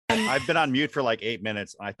I've been on mute for like 8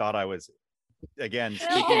 minutes. I thought I was, again,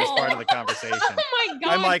 speaking as part of the conversation. Oh my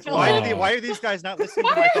God! I'm like, why are these guys not listening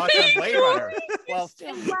to my thoughts on Blade Runner? Well,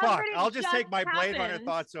 fuck, I'll just take my Blade Runner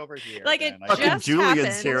thoughts over here. Like it then. just Julian's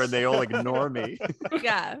happened. here and they all ignore me.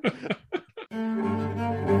 Yeah.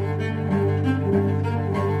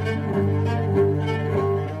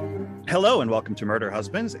 Hello and welcome to Murder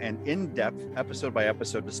Husbands, an in-depth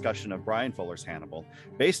episode-by-episode discussion of Brian Fuller's Hannibal,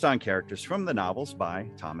 based on characters from the novels by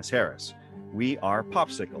Thomas Harris. We are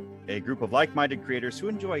Popsicle, a group of like-minded creators who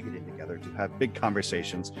enjoy getting together to have big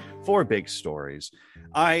conversations for big stories.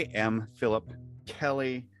 I am Philip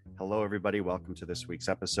Kelly. Hello, everybody. Welcome to this week's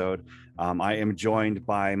episode. I am joined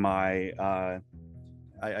by my,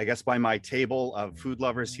 I guess by my table of food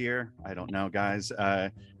lovers here. I don't know, guys.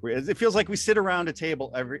 It feels like we sit around a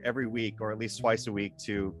table every week, or at least twice a week,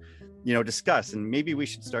 to, discuss. And maybe we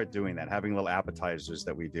should start doing that, having little appetizers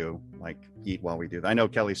that we do, like eat while we do that. I know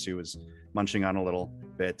Kelly Sue is munching on a little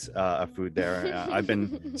bit of food there. I've been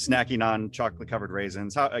snacking on chocolate-covered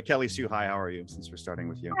raisins. Kelly Sue, hi. How are you? Since we're starting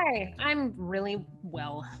with you. Hi, I'm really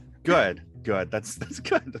well. Good. That's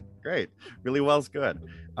good. Great. Really well's good.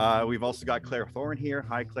 We've also got Claire Thorne here.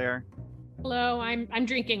 Hi, Claire. Hello, I'm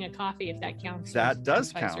drinking a coffee, if that counts. That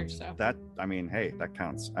does count. So. Hey, that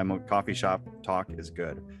counts. I'm a coffee shop. Talk is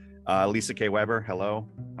good. Lisa K. Weber, hello.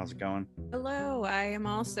 How's it going? Hello, I am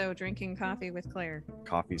also drinking coffee with Claire.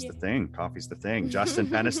 Coffee's the thing. Justin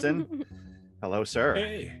Peniston, hello, sir.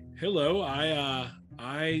 Hey, hello.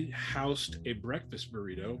 I housed a breakfast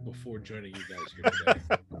burrito before joining you guys here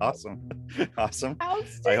today. Awesome. Housed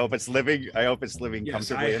I hope it's living yes,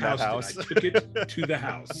 comfortably in that house. I took it to the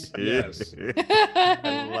house. Yes.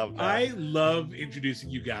 I love that. I love introducing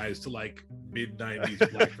you guys to like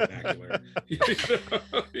mid-90s black vernacular.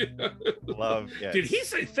 Love it. Did he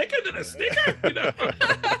say thicker than a sticker?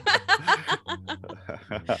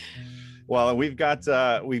 Well, we've got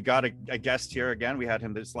a guest here again. We had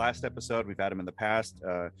him this last episode. We've had him in the past.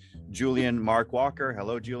 Julian Mark Walker.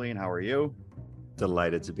 Hello, Julian. How are you?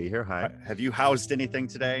 Delighted to be here. Hi. Have you housed anything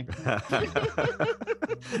today?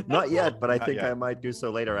 Not yet, but I think I might do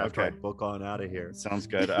so later after I book on out of here. Sounds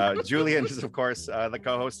good. Julian is, of course, the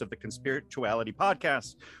co-host of the Conspirituality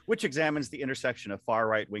podcast, which examines the intersection of far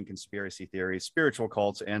right-wing conspiracy theories, spiritual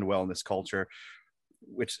cults, and wellness culture.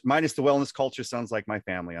 Which, minus the wellness culture, sounds like my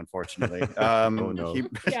family, unfortunately. Oh no!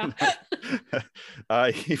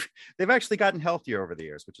 They've actually gotten healthier over the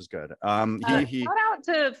years, which is good. Shout out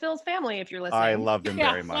to Phil's family if you're listening. I love them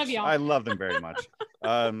very much. I love them very much.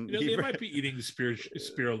 They might be eating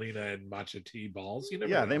spirulina and matcha tea balls. You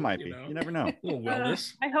never know, they might be. You never know. A little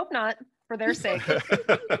wellness. I hope not, for their sake.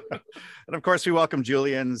 And of course, we welcome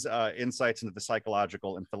Julian's insights into the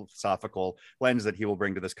psychological and philosophical lens that he will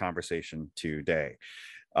bring to this conversation today.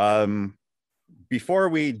 Before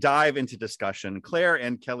we dive into discussion, Claire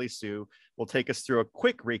and Kelly Sue will take us through a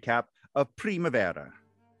quick recap of Primavera.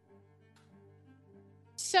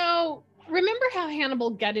 So, remember how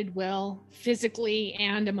Hannibal gutted Will physically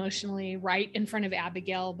and emotionally right in front of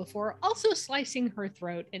Abigail before also slicing her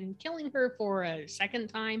throat and killing her for a second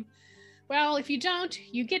time? Well, if you don't,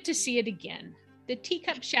 you get to see it again. The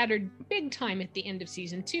teacup shattered big time at the end of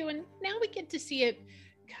season 2, and now we get to see it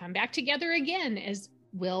come back together again as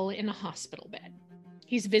Will in a hospital bed.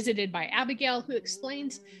 He's visited by Abigail, who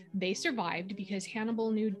explains they survived because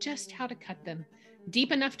Hannibal knew just how to cut them,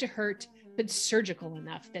 deep enough to hurt, but surgical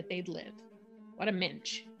enough that they'd live. What a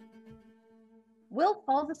mensch. Will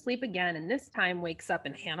falls asleep again and this time wakes up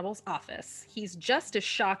in Hannibal's office. He's just as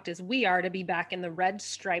shocked as we are to be back in the red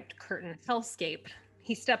striped curtain hellscape.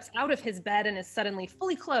 He steps out of his bed and is suddenly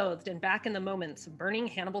fully clothed and back in the moments of burning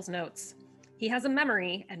Hannibal's notes. He has a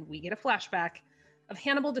memory, and we get a flashback, of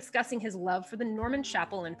Hannibal discussing his love for the Norman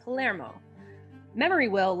chapel in Palermo. Memory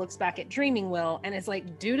Will looks back at Dreaming Will and is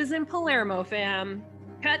like, dude is in Palermo, fam.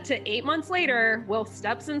 Cut to 8 months later, Will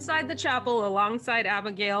steps inside the chapel alongside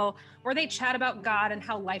Abigail, where they chat about God and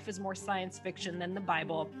how life is more science fiction than the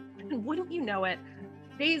Bible. And wouldn't you know it,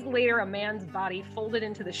 days later, a man's body folded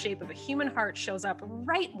into the shape of a human heart shows up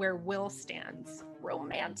right where Will stands.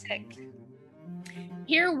 Romantic.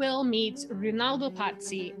 Here Will meets Rinaldo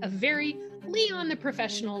Pazzi, a very Leon the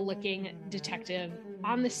Professional-looking detective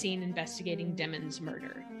on the scene investigating Demon's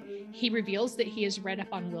murder. He reveals that he has read up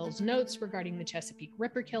on Will's notes regarding the Chesapeake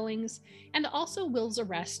Ripper killings and also Will's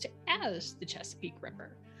arrest as the Chesapeake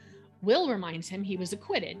Ripper. Will reminds him he was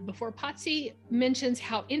acquitted before Pazzi mentions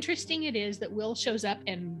how interesting it is that Will shows up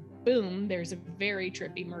and boom, there's a very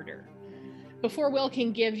trippy murder. Before Will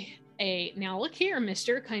can give a "now look here,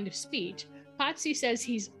 mister" kind of speech, Pazzi says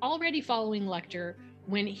he's already following Lecter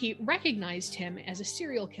when he recognized him as a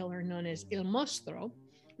serial killer known as Il Mostro,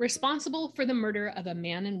 responsible for the murder of a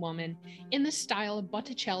man and woman in the style of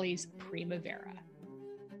Botticelli's Primavera.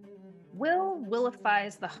 Will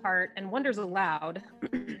vilifies the heart and wonders aloud,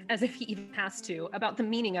 as if he even has to, about the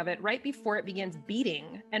meaning of it right before it begins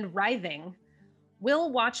beating and writhing.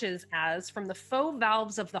 Will watches as, from the faux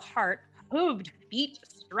valves of the heart, hooved feet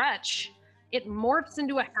stretch. It morphs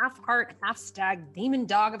into a half-heart, half-stag demon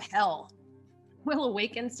dog of hell. Will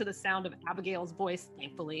awakens to the sound of Abigail's voice,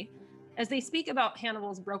 thankfully. As they speak about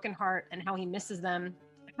Hannibal's broken heart and how he misses them,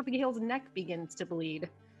 Abigail's neck begins to bleed.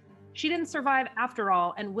 She didn't survive after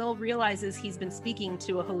all, and Will realizes he's been speaking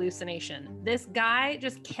to a hallucination. This guy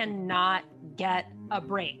just cannot get a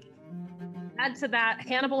break. Add to that,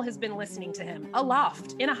 Hannibal has been listening to him,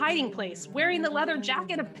 aloft, in a hiding place, wearing the leather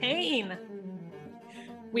jacket of pain.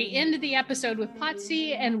 We end the episode with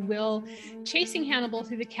Potsy and Will chasing Hannibal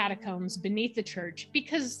through the catacombs beneath the church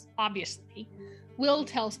because, obviously, Will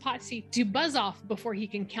tells Potsy to buzz off before he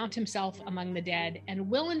can count himself among the dead, and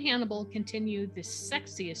Will and Hannibal continue the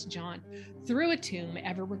sexiest jaunt through a tomb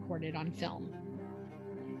ever recorded on film.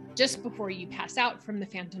 Just before you pass out from the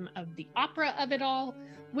Phantom of the Opera of it all,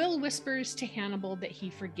 Will whispers to Hannibal that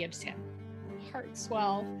he forgives him. Heart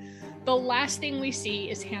swell. The last thing we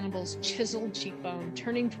see is Hannibal's chiseled cheekbone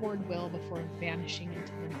turning toward Will before vanishing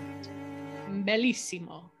into the night.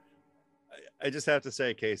 Bellissimo. I just have to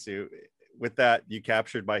say, Casey, with that, you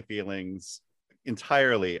captured my feelings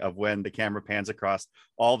entirely of when the camera pans across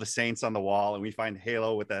all the saints on the wall and we find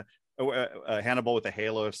Hannibal with a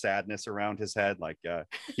halo of sadness around his head, like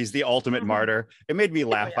he's the ultimate martyr. It made me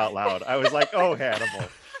laugh out loud. I was like, oh, Hannibal.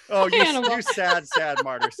 Oh, you sad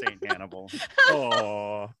martyr Saint Hannibal.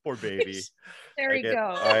 Oh, poor baby. There you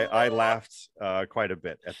go. I laughed quite a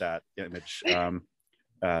bit at that image.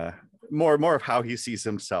 More of how he sees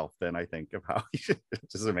himself than I think of how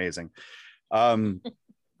this is amazing. So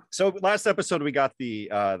last episode we got the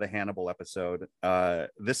Hannibal episode.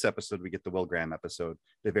 This episode we get the Will Graham episode,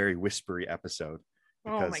 the very whispery episode.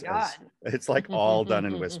 Oh my God. It's like all done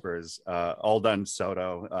in whispers, all done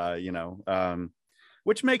Soto,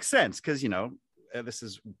 which makes sense because, this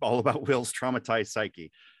is all about Will's traumatized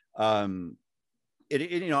psyche.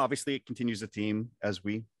 It obviously it continues the theme as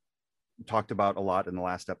we talked about a lot in the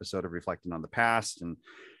last episode of reflecting on the past, and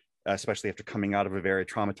especially after coming out of a very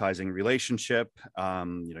traumatizing relationship.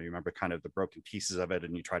 You remember kind of the broken pieces of it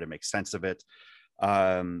and you try to make sense of it.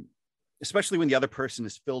 Especially when the other person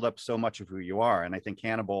has filled up so much of who you are. And I think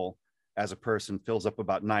Hannibal as a person fills up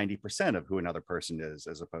about 90% of who another person is,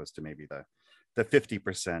 as opposed to maybe the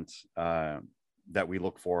 50% that we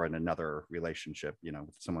look for in another relationship,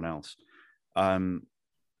 with someone else. Watching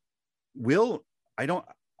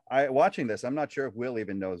this, I'm not sure if Will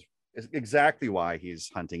even knows exactly why he's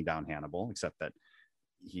hunting down Hannibal, except that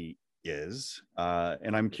he is.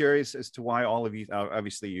 And I'm curious as to why all of you,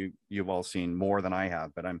 obviously you've all seen more than I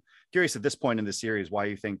have, but I'm curious at this point in the series why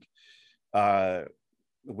you think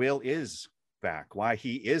Will is back, why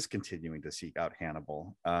he is continuing to seek out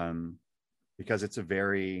Hannibal. Because it's a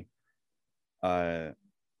very,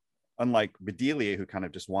 unlike Bedelia, who kind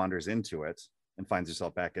of just wanders into it and finds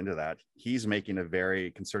herself back into that, he's making a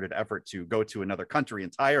very concerted effort to go to another country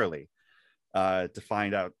entirely to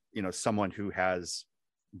find out, someone who has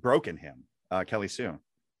broken him. Kelly Sue,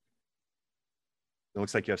 it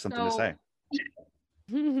looks like you have something to say. I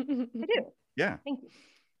do. Yeah. Thank you.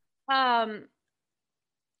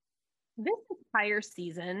 This entire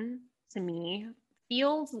season to me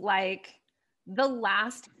feels like the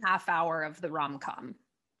last half hour of the rom-com,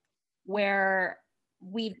 where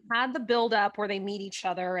we've had the build-up where they meet each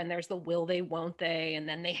other and there's the will they, won't they, and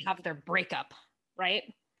then they have their breakup, right?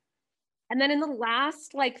 And then in the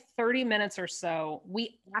last 30 minutes or so,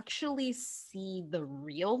 we actually see the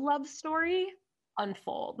real love story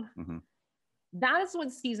unfold. Mm-hmm. That is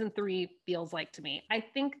what season 3 feels like to me. I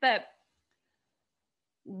think that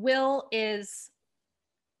Will is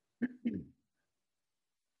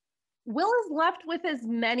left with as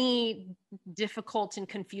many difficult and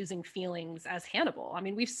confusing feelings as Hannibal. I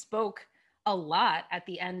mean, we spoke a lot at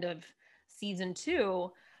the end of season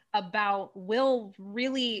 2 about Will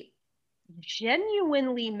really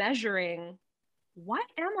genuinely measuring, why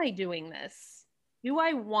am I doing this? Do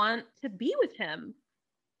I want to be with him?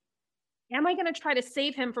 Am I going to try to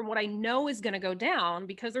save him from what I know is going to go down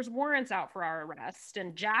because there's warrants out for our arrest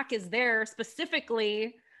and Jack is there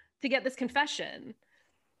specifically to get this confession?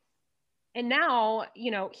 And now,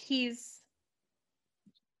 he's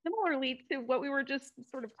similarly to what we were just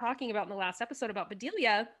sort of talking about in the last episode about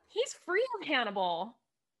Bedelia, he's free of Hannibal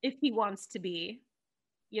if he wants to be,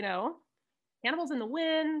 Hannibal's in the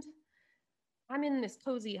wind. I'm in this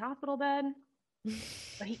cozy hospital bed,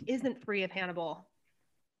 but he isn't free of Hannibal.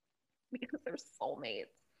 they're soulmates.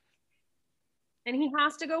 And he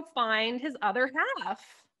has to go find his other half.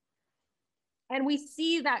 And we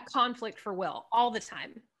see that conflict for Will all the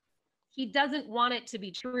time. He doesn't want it to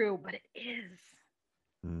be true, but it is.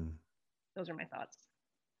 Those are my thoughts.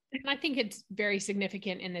 And I think it's very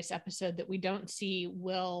significant in this episode that we don't see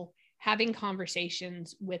Will having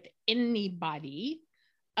conversations with anybody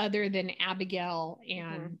other than Abigail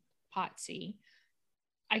and Potsy.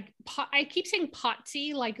 I keep saying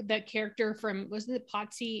Potsy, like the character from, wasn't it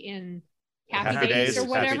Potsy in Happy Days or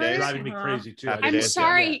whatever? It's driving me crazy too. I'm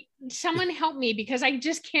sorry. Someone help me because I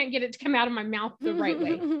just can't get it to come out of my mouth the right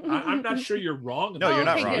way. I'm not sure you're wrong. No, you're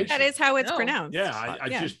not wrong. That is how it's pronounced. Yeah, I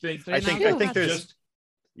just think. I think there's just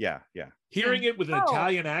hearing it with an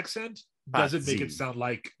Italian accent doesn't make it sound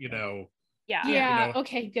like Yeah.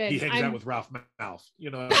 Okay, good. He hangs out with Ralph Malph. I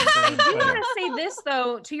do want to say this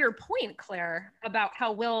though, to your point, Claire, about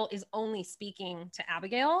how Will is only speaking to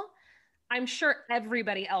Abigail. I'm sure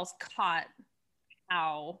everybody else caught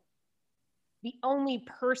how the only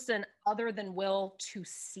person other than Will to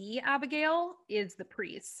see Abigail is the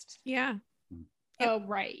priest. Yeah. Oh,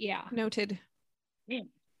 right. Yeah. Noted. Yeah.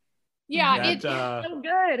 It's so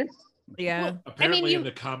good. Yeah. Well, apparently in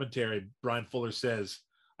the commentary, Brian Fuller says,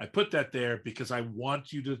 I put that there because I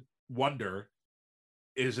want you to wonder,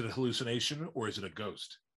 is it a hallucination or is it a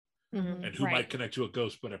ghost? Mm-hmm. And who might connect to a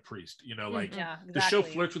ghost but a priest? Exactly. The show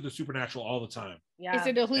flirts with the supernatural all the time. Yeah. Is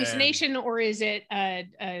it a hallucination or is it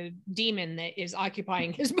a demon that is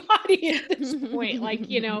occupying his body at this point? Like,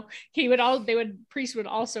 priest would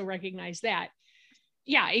also recognize that.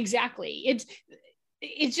 Yeah, exactly.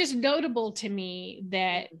 It's just notable to me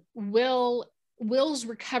that Will's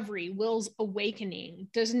recovery, Will's awakening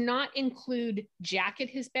does not include Jack at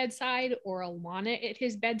his bedside or Alana at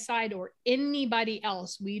his bedside or anybody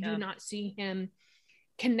else. We do not see him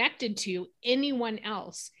connected to anyone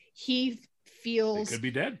else. He feels they could be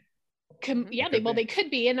dead. They could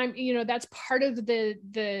be. And that's part of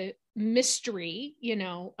the mystery,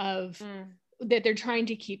 of that they're trying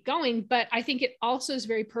to keep going. But I think it also is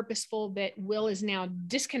very purposeful that Will is now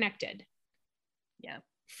disconnected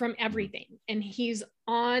from everything, and he's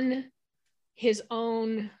on his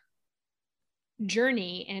own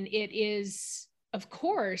journey, and it is, of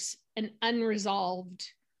course, an unresolved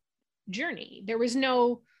journey. There was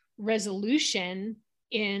no resolution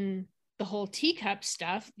in the whole teacup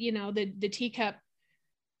stuff. The teacup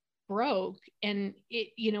broke, and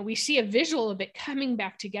we see a visual of it coming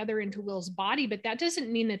back together into Will's body, but that doesn't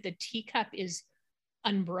mean that the teacup is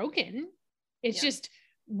unbroken. It's just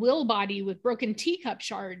Will body with broken teacup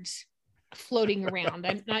shards floating around.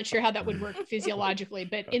 I'm not sure how that would work physiologically,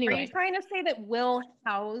 but anyway. Are you trying to say that Will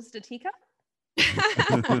housed a teacup?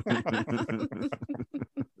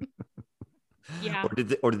 Yeah.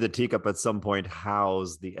 Or did the teacup at some point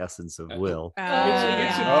house the essence of Will?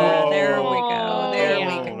 There we go. There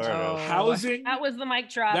we go. Housing. That was the mic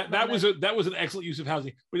drop. That was an excellent use of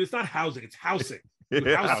housing, but it's not housing. It's housing.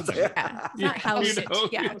 Not house.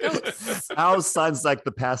 House sounds like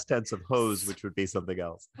the past tense of hose, which would be something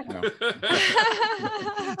else. No.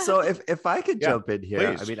 So if I could jump in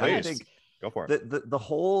here, please. I think go for it.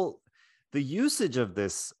 The usage of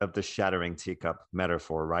the shattering teacup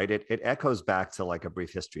metaphor, right? It echoes back to like a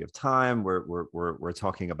brief history of time. We're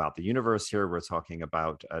talking about the universe here. We're talking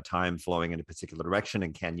about time flowing in a particular direction,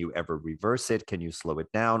 and can you ever reverse it? Can you slow it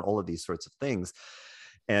down? All of these sorts of things.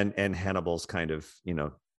 And Hannibal's kind of,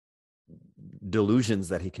 delusions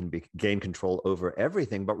that he can gain control over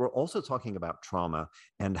everything. But we're also talking about trauma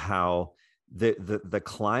and how the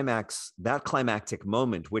climax, that climactic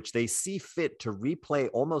moment, which they see fit to replay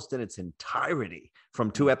almost in its entirety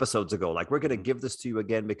from 2 episodes ago. Like, we're going to give this to you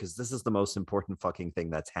again because this is the most important fucking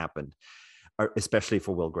thing that's happened, especially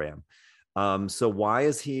for Will Graham. So why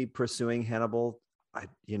is he pursuing Hannibal?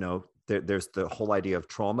 There's the whole idea of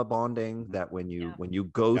trauma bonding, that when you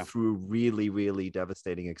go through really, really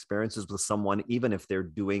devastating experiences with someone, even if they're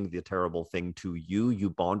doing the terrible thing to you, you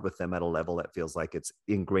bond with them at a level that feels like it's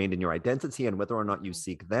ingrained in your identity. And whether or not you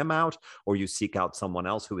seek them out or you seek out someone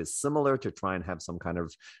else who is similar to try and have some kind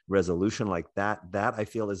of resolution like that I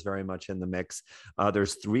feel is very much in the mix.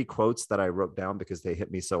 There's 3 quotes that I wrote down because they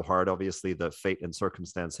hit me so hard. Obviously, the fate and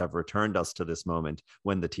circumstance have returned us to this moment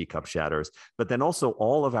when the teacup shatters, but then also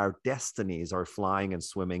all of our destinies are flying and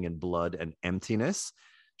swimming in blood and emptiness,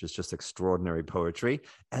 just extraordinary poetry.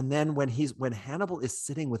 And then when Hannibal is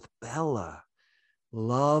sitting with Bella,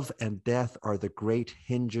 love and death are the great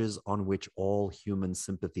hinges on which all human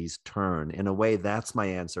sympathies turn. In a way, that's my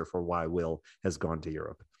answer for why Will has gone to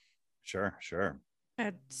Europe. Sure.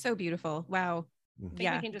 So beautiful. Wow.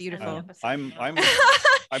 Yeah, beautiful. I'm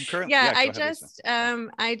currently.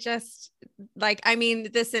 I just like, I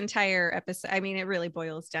mean, this entire episode, I mean, it really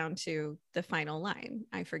boils down to the final line,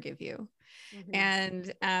 I forgive you. Mhm.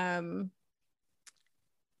 And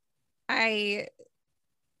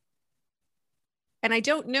I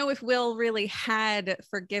don't know if Will really had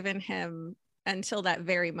forgiven him until that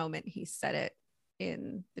very moment he said it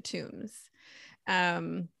in the tombs.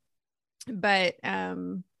 But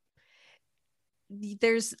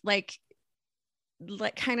there's like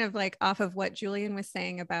kind of like off of what Julian was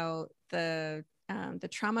saying about the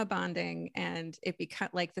trauma bonding, and it become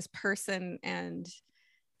like this person is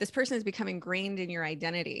becoming ingrained in your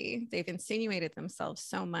identity. They've insinuated themselves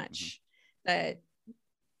so much that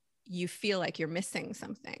you feel like you're missing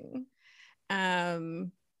something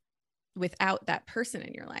without that person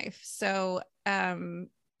in your life. So and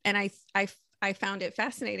I found it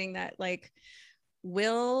fascinating that like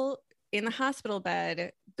Will in the hospital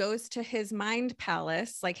bed goes to his mind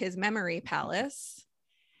palace, like his memory palace,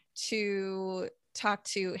 to talk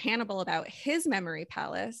to Hannibal about his memory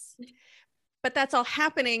palace. But that's all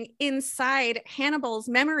happening inside Hannibal's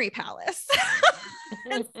memory palace.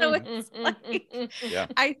 And so it's like, Yeah.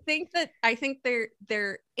 I think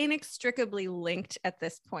they're inextricably linked at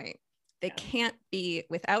this point. They can't be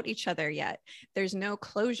without each other yet. There's no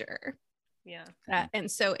closure. Yeah.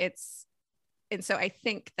 And so I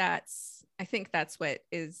think that's what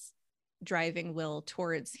is driving Will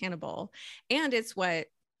towards Hannibal, and it's why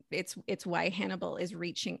Hannibal is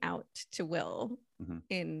reaching out to Will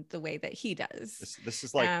in the way that he does. This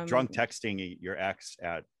is like drunk texting your ex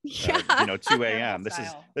at 2 a.m.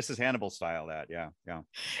 This is Hannibal style. That yeah.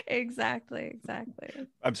 Exactly.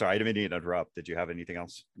 I'm sorry, I didn't mean to interrupt. Did you have anything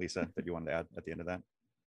else, Lisa, that you wanted to add at the end of that?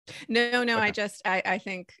 No. Okay. I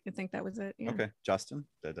think that was it. Yeah. Okay, Justin.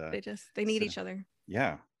 They need each other.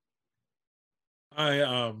 Yeah.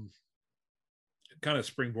 I kind of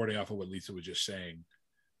springboarding off of what Lisa was just saying.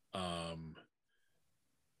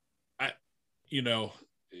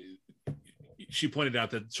 She pointed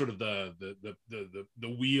out that sort of the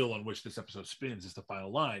wheel on which this episode spins is the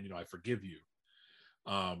final line. I forgive you,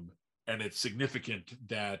 and it's significant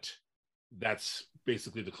that that's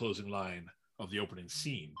basically the closing line of the opening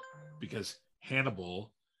scene, because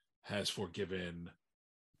Hannibal has forgiven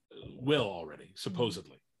Will already,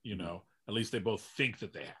 supposedly. At least they both think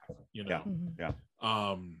that they have. Yeah.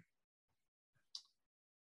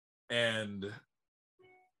 And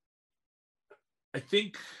I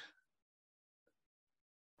think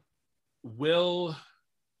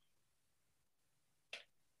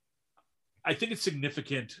it's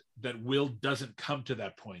significant that Will doesn't come to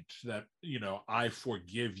that point that, I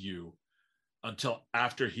forgive you, until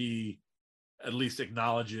after he at least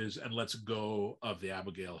acknowledges and lets go of the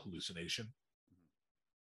Abigail hallucination.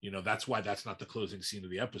 That's why that's not the closing scene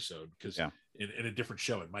of the episode, because in a different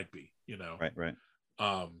show it might be, Right.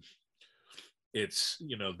 It's,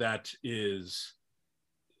 that is,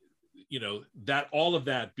 that all of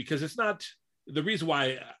that, because it's not the reason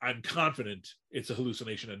why I'm confident it's a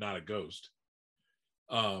hallucination and not a ghost,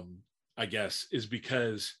 I guess, is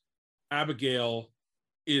because Abigail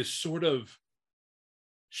is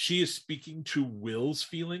she is speaking to Will's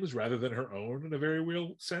feelings rather than her own, in a very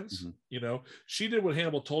real sense. She did what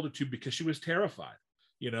Hannibal told her to because she was terrified.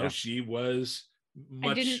 She was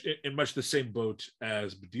in much the same boat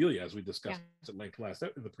as Bedelia, as we discussed at length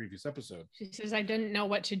in the previous episode. She says, I didn't know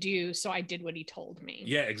what to do, so I did what he told me.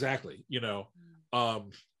 Yeah, exactly.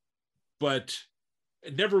 But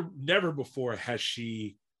never before has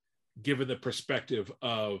she given the perspective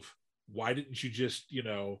of, why didn't you just,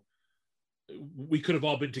 we could have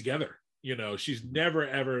all been together. She's never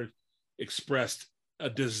ever expressed a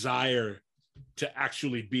desire to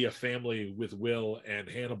actually be a family with Will and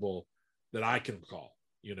Hannibal that I can recall.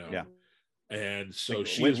 Yeah. And so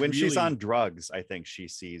when she's on drugs, I think she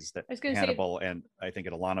sees that Hannibal and I think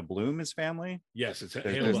Alana Bloom is family. Yes, it's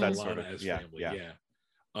Hannibal and Alana as family. Yeah.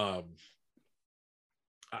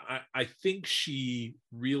 I think she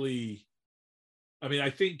really, I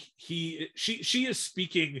think she is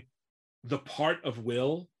speaking the part of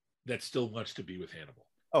Will that still wants to be with Hannibal.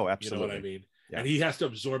 Oh, absolutely. You know what I mean? Yeah. And he has to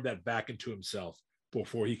absorb that back into himself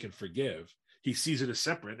before he can forgive. He sees it as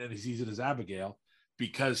separate, and he sees it as Abigail,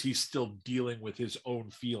 because he's still dealing with his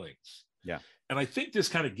own feelings. Yeah. And I think this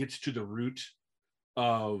kind of gets to the root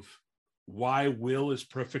of why Will is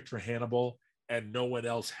perfect for Hannibal and no one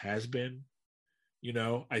else has been.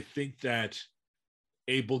 I think that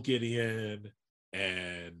Abel Gideon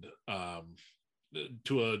and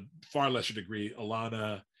to a far lesser degree,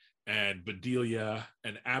 Alana and Bedelia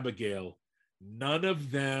and Abigail, none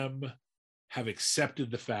of them have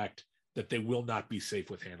accepted the fact that they will not be safe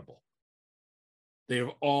with Hannibal. They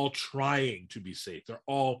are all trying to be safe. They're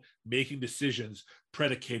all making decisions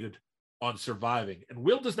predicated on surviving. And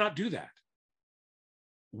Will does not do that.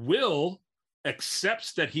 Will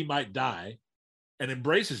accepts that he might die and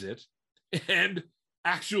embraces it, and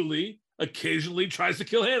actually occasionally tries to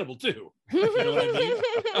kill Hannibal too. You know what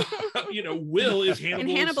I mean? Will is Hannibal.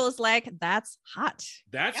 And Hannibal's like, that's hot.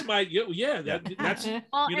 That's that's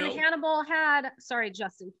well, and Hannibal had, sorry,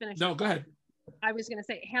 Justin, finish. No, go ahead. I was going to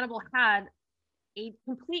say Hannibal had a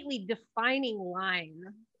completely defining line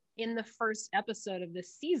in the first episode of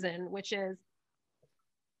this season, which is,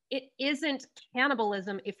 it isn't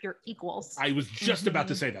cannibalism if you're equals. I was just about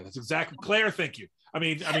to say that. That's exactly, Claire. Thank you. I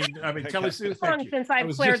mean, Kelly Sue. Thank you. Since I've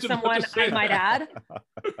cleared someone, I might add.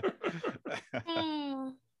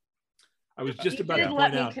 I was just about to point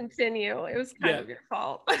let me out. Continue. It was kind of your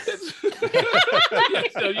fault. Yes,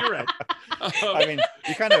 no, you're right. I mean,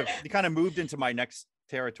 you kind of moved into my next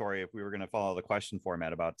territory if we were going to follow the question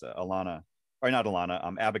format about Alana, or not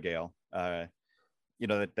Alana, Abigail.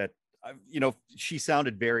 She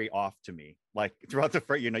sounded very off to me, like throughout the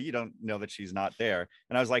first, you don't know that she's not there.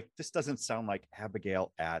 And I was like, this doesn't sound like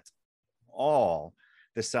Abigail at all.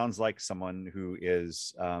 This sounds like someone who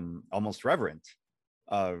is almost reverent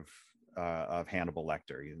of Hannibal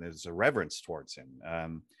Lecter. There's a reverence towards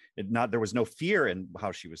him. There was no fear in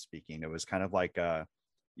how she was speaking. It was kind of like,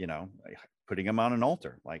 putting him on an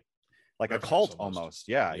altar, like reverence, a cult almost.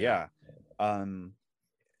 Yeah. And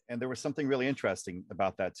there was something really interesting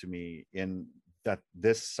about that to me, in that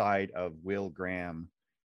this side of Will Graham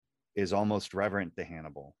is almost reverent to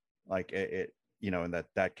Hannibal. Like and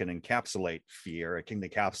that can encapsulate fear. It can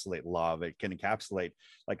encapsulate love. It can encapsulate,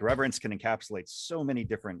 like, reverence can encapsulate so many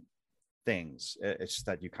different things. It's just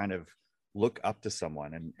that you kind of look up to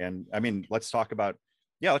someone. And I mean, let's talk about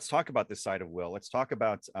this side of Will. Let's talk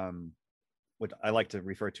about what I like to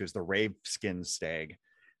refer to as the rave skin stag,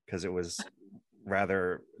 because it was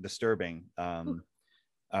rather disturbing. Him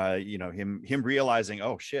realizing,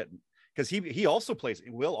 oh shit, because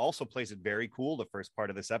Will also plays it very cool the first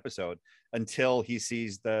part of this episode, until he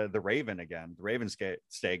sees the raven again, the raven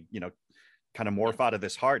stag, kind of morph out of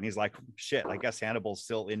this heart, and he's like, shit, I guess Hannibal's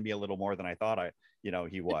still in me a little more than I thought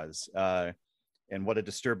he was. And what a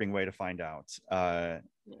disturbing way to find out.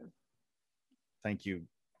 Thank you,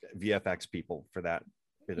 VFX people, for that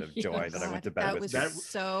bit of joy that I went to bed with. That was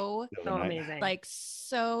so amazing, like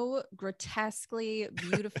so grotesquely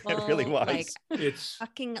beautiful. It really was. Like, it's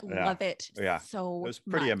fucking love it. Yeah, so it was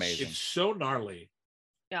pretty much. amazing. It's so gnarly,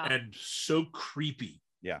 and so creepy.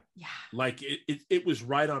 Yeah. Like it was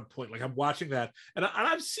right on point. Like, I'm watching that, and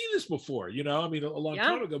I've seen this before, a long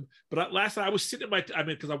time ago. But last night I was sitting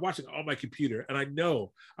because I'm watching it on my computer, and I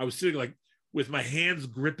know I was sitting like with my hands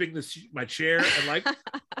gripping my chair, and like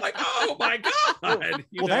oh my god.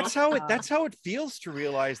 That's how it feels to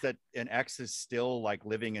realize that an ex is still like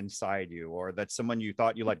living inside you, or that someone you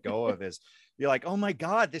thought you let go of you're like, oh my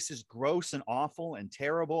god, this is gross and awful and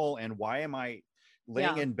terrible, and why am I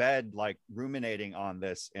laying in bed like ruminating on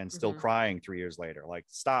this and still crying 3 years later? Like,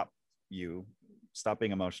 stop being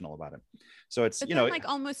emotional about it. So it's, then, like,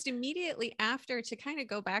 almost immediately after, to kind of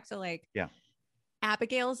go back to like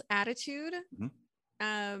Abigail's attitude,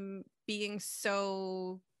 being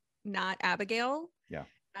so not Abigail,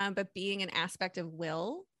 but being an aspect of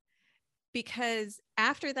Will, because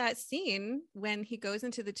after that scene when he goes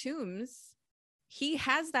into the tombs, he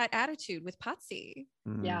has that attitude with Patsy.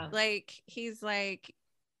 Like, he's the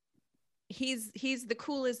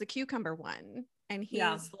cool as the cucumber one, and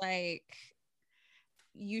he's like,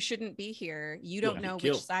 you shouldn't be here, you don't know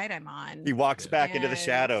which side I'm on. He walks back into the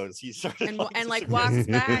shadows. He starts and like walks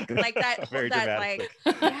back like that. Very dramatic.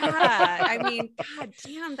 I mean, god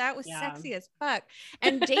damn, that was sexy as fuck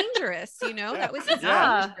and dangerous. That was his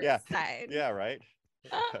side. Yeah, right.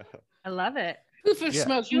 I love it. Poof of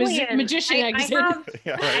smoke, Julian, magician exit.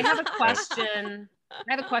 I have a question. I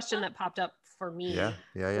have a question that popped up for me.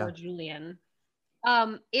 For Julian.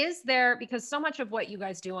 Is there, because so much of what you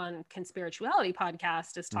guys do on Conspirituality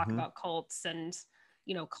podcast is talk about cults and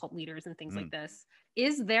cult leaders and things like this.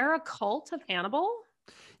 Is there a cult of Hannibal?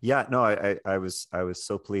 Yeah, no, I was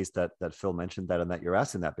so pleased that Phil mentioned that, and that you're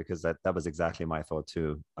asking that, because that was exactly my thought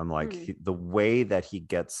too. I'm like, the way that he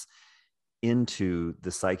gets into the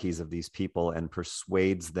psyches of these people and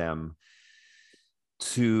persuades them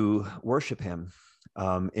to worship him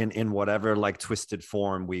in whatever like twisted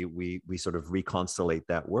form we sort of reconstellate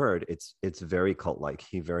that word. It's very cult-like.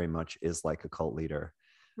 He very much is like a cult leader.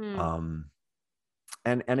 And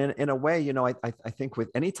in a way, I think with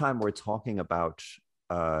any time we're talking about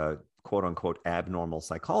quote unquote abnormal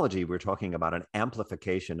psychology. We're talking about an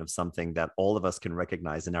amplification of something that all of us can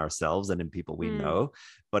recognize in ourselves and in people we know,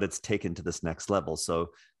 but it's taken to this next level. So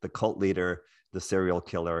the cult leader, the serial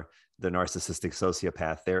killer, the narcissistic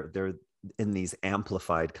sociopath, they're in these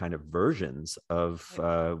amplified kind of versions of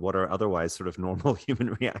what are otherwise sort of normal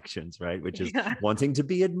human reactions, right? Which is wanting to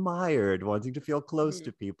be admired, wanting to feel close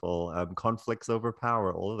to people, conflicts over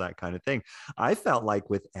power, all of that kind of thing. I felt like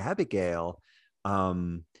with Abigail,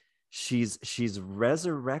 she's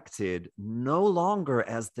resurrected no longer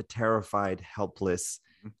as the terrified, helpless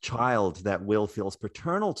child that Will feels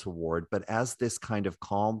paternal toward, but as this kind of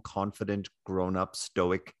calm, confident, grown-up,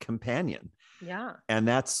 stoic companion. Yeah. And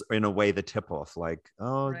that's in a way the tip off, like,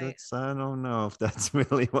 oh, that's, I don't know if that's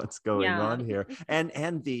really what's going on here.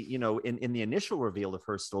 And the, you know, in the initial reveal of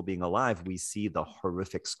her still being alive, we see the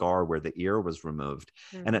horrific scar where the ear was removed.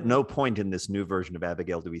 And at no point in this new version of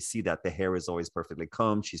Abigail do we see that. The hair is always perfectly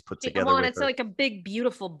combed. She's put together. Well, and it's like a big,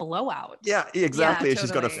 beautiful blowout. Yeah, exactly. Yeah, and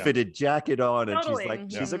she's got a fitted jacket on, and she's like,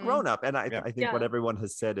 she's a grown up. And I think what everyone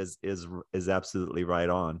has said is absolutely right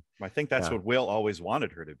on. I think that's what Will always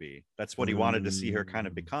wanted her to be. That's what he wanted to see her kind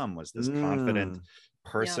of become, was this confident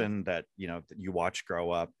person that, you know, that you watch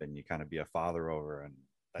grow up and you kind of be a father over. And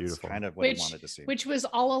that's kind of what he wanted to see. Which was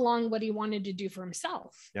all along what he wanted to do for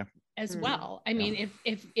himself as well. I mean,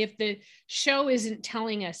 if the show isn't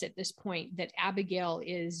telling us at this point that Abigail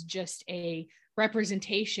is just a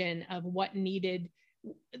representation of what needed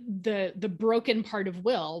the broken part of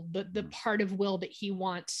Will, the part of Will that he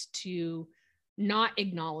wants to not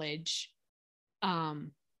acknowledge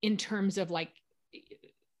in terms of like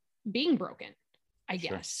being broken, I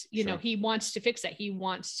guess. You know, he wants to fix that. He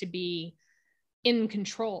wants to be in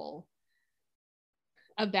control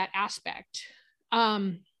of that aspect.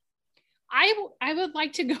 I would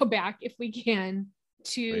like to go back, if we can,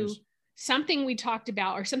 to something we talked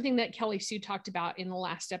about, or something that Kelly Sue talked about in the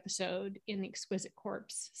last episode in The Exquisite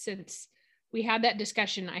Corpse. Since we had that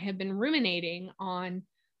discussion, I have been ruminating on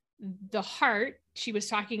the heart. She was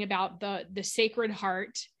talking about the sacred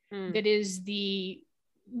heart that is the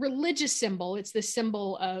religious symbol. It's the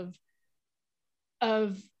symbol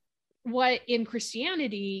of what in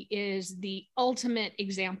Christianity is the ultimate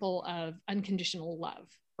example of unconditional love,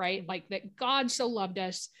 right? Like that God so loved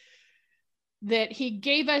us that he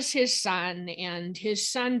gave us his son, and his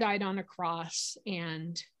son died on a cross,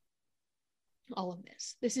 and all of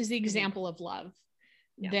this. This is the example of love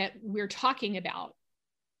that we're talking about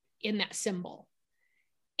in that symbol.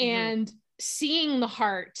 And seeing the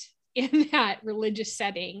heart in that religious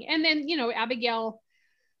setting. And then, you know, Abigail,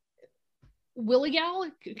 Willigal,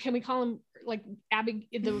 can we call him like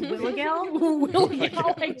the Willigal?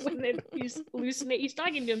 Willigal, like when he's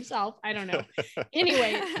talking to himself. I don't know.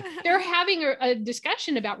 Anyway, they're having a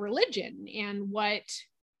discussion about religion and what,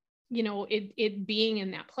 you know, it being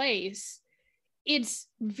in that place. It's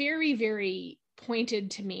very, very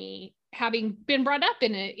pointed to me, having been brought up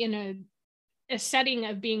in a setting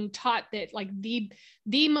of being taught that like the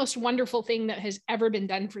most wonderful thing that has ever been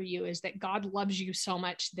done for you is that God loves you so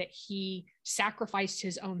much that he sacrificed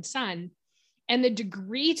his own son. And the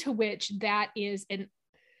degree to which that is, and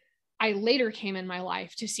I later came in my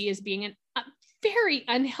life to see as being a very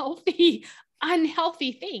unhealthy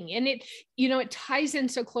thing. And it, you know, it ties in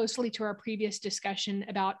so closely to our previous discussion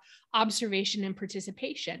about observation and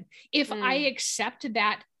participation. If I accept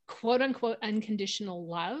that quote unquote unconditional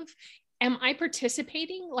love, am I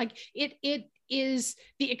participating? Like it is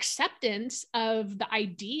the acceptance of the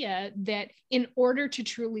idea that in order to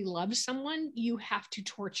truly love someone, you have to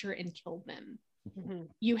torture and kill them.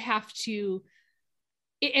 You have to,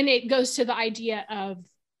 and it goes to the idea of,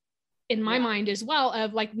 in my mind as well,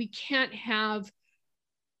 of like, we can't have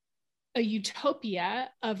a utopia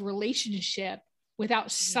of relationship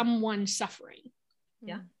without someone suffering.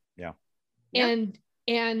 And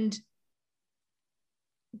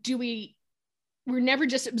we're never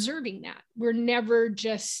just observing that. We're never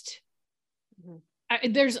just, I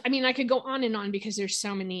could go on and on because there's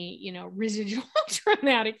so many, you know, residual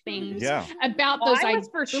traumatic things about those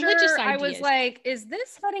religious ideas. I was like, is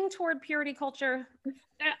this heading toward purity culture?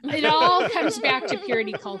 It all comes back to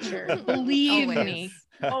purity culture. Believe me.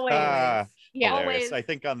 Always. Always. I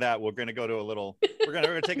think on that we're going to go to we're going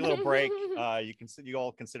to take a little break. You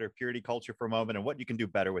all consider purity culture for a moment and what you can do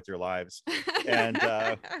better with your lives. And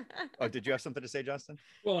did you have something to say, Justin?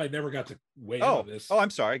 Well, I never got to weigh in on this. Oh,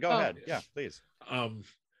 I'm sorry. Go ahead. Yeah, please.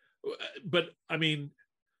 But I mean,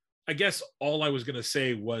 I guess all I was going to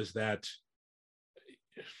say was that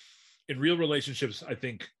in real relationships, I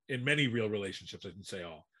think in many real relationships, I didn't say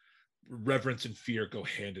all, reverence and fear go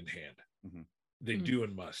hand in hand. They do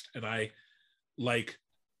and must. And I like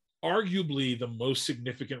arguably the most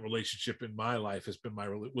significant relationship in my life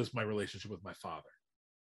was my relationship with my father.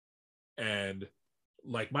 And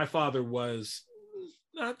like, my father was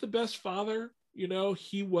not the best father, you know.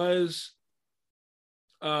 He was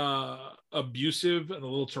abusive and a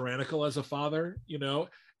little tyrannical as a father, you know.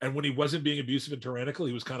 And when he wasn't being abusive and tyrannical,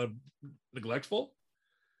 he was kind of neglectful.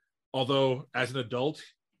 Although as an adult,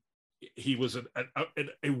 he was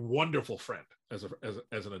a wonderful friend as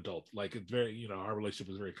an adult. Like, it's very, you know, our relationship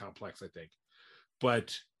was very complex, I think.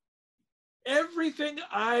 But everything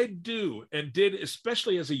I do and did,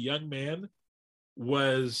 especially as a young man,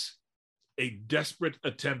 was a desperate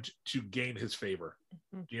attempt to gain his favor.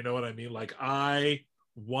 Do you know what I mean? Like, I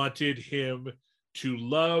wanted him to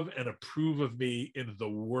love and approve of me in the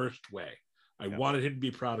worst way. I wanted him to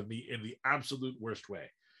be proud of me in the absolute worst way.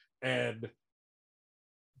 And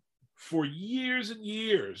for years and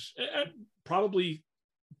years, and probably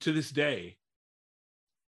to this day,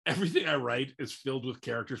 everything I write is filled with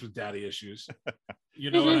characters with daddy issues.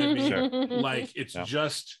 You know what I mean? Sure. Like, it's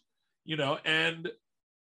just, you know, and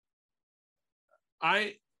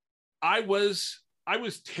I was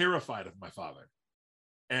terrified of my father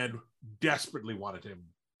and desperately wanted him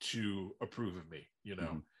to approve of me, you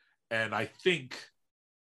know. And I think,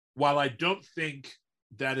 while I don't think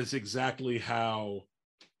that is exactly how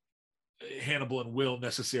Hannibal and Will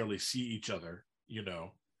necessarily see each other, you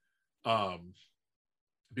know,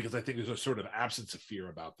 because I think there's a sort of absence of fear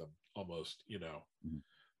about them almost, you know,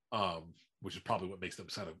 which is probably what makes them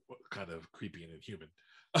kind of creepy and inhuman.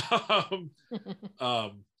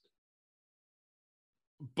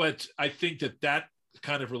 But I think that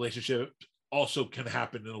kind of relationship also can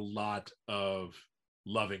happen in a lot of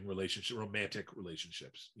loving relationships, romantic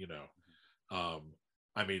relationships, you know.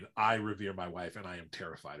 I mean, I revere my wife and I am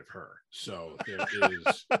terrified of her. So there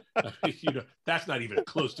is, you know, that's not even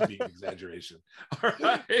close to being an exaggeration. All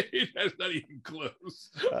right. That's not even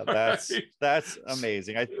close. That's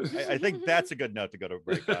amazing. I think that's a good note to go to a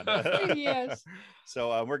break on. Yes.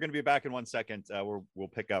 So we're going to be back in 1 second. We'll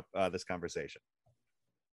pick up this conversation.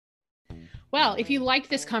 Well, if you liked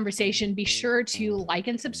this conversation, be sure to like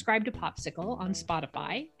and subscribe to Popsicle on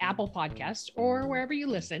Spotify, Apple Podcasts, or wherever you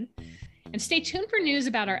listen. And stay tuned for news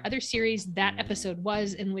about our other series, That Episode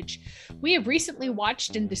Was, in which we have recently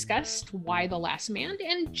watched and discussed Y the Last Man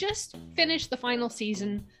and just finished the final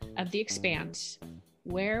season of The Expanse.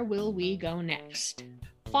 Where will we go next?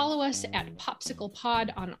 Follow us at Popsicle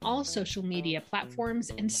Pod on all social media platforms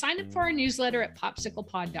and sign up for our newsletter at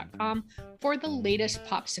popsiclepod.com for the latest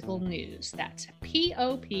Popsicle news. That's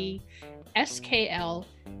POPSKLPOD.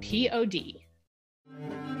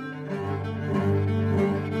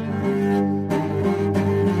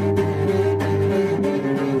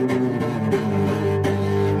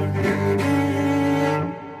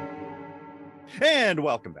 And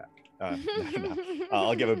welcome back.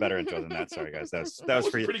 I'll give a better intro than that. Sorry, guys. That was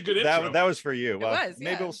for you. Pretty good intro. That was for you. Well, was,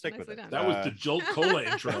 maybe yeah. we'll stick Nicely with it. done. That was the Jolt Cola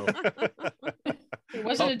intro. It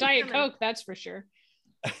wasn't a Diet Coke, that's for sure.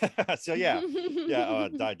 So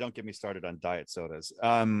don't get me started on diet sodas.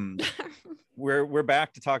 We're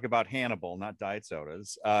back to talk about Hannibal, not diet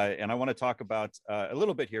sodas, and I want to talk about a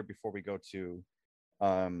little bit here before we go to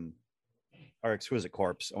our exquisite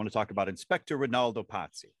corpse. I want to talk about Inspector Rinaldo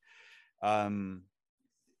Pazzi.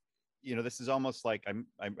 You know, this is almost like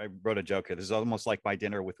I wrote a joke here. This is almost like my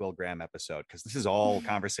Dinner with Will Graham episode, because this is all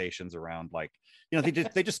conversations around, like, you know,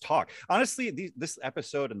 they just talk. Honestly, this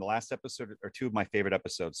episode and the last episode are two of my favorite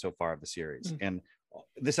episodes so far of the series. And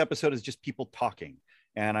this episode is just people talking,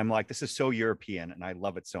 and I'm like, this is so European, and I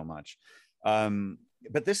love it so much.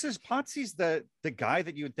 But this is Pazzi's the guy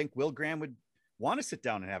that you would think Will Graham would want to sit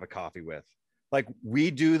down and have a coffee with. Like, we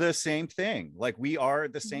do the same thing. Like, we are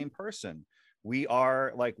the same person. We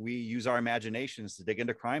use our imaginations to dig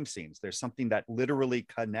into crime scenes. There's something that literally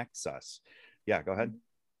connects us. Yeah, go ahead.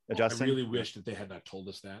 Justin? I really wish that they had not told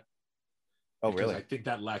us that. Oh, really? I think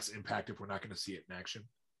that lacks impact if we're not going to see it in action.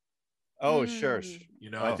 Oh, sure.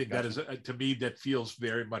 You know, I think that is, to me, that feels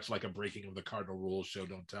very much like a breaking of the cardinal rules, show,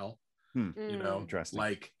 don't tell. You know, interesting.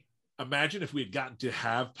 Like, imagine if we had gotten to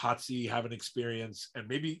have Pazzi have an experience and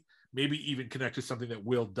maybe even connect to something that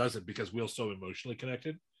Will doesn't, because Will's so emotionally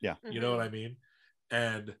connected. Yeah. You know what I mean?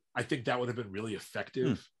 And I think that would have been really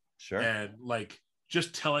effective. Sure. And like,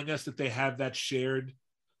 just telling us that they have that shared,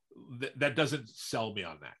 that doesn't sell me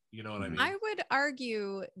on that. You know what I mean? I would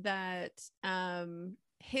argue that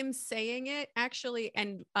him saying it actually,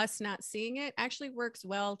 and us not seeing it, actually works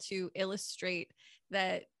well to illustrate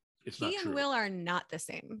that it's he not and true. Will are not the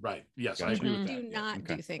same. Right. Yes, Gotcha. I agree with Do that. not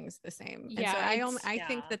do things the same. Yeah, and so I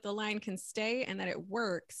think that the line can stay and that it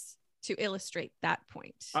works to illustrate that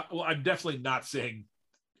point. Well, I'm definitely not saying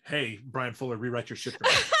hey, Brian Fuller, rewrite your shit for me.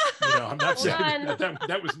 You know, I'm not saying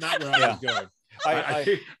that was not where I was going. I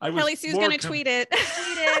was Kelly Sue's gonna tweet it.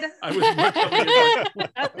 Tweeted. I was more coming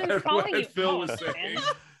Justin's calling you. Phil was saying.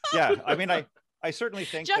 Yeah, I mean, I certainly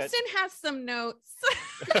think Justin has some notes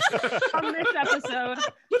on this episode.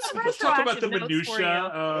 Let's talk about the Retroactive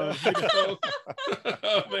notes for minutia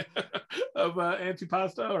of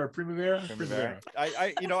antipasta or primavera.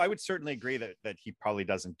 I would certainly agree that he probably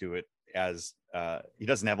doesn't do it as he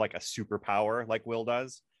doesn't have like a superpower like Will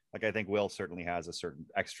does. Like, I think Will certainly has a certain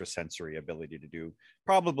extra sensory ability to do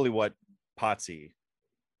probably what Potsy's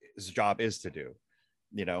job is to do,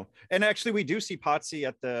 you know. And actually, we do see Potsy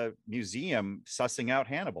at the museum sussing out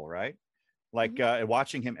Hannibal, right? Like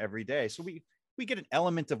watching him every day. So we get an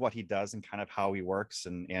element of what he does and kind of how he works,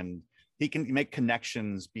 and he can make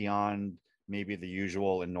connections beyond maybe the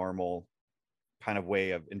usual and normal kind of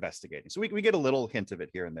way of investigating. So we get a little hint of it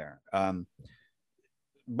here and there.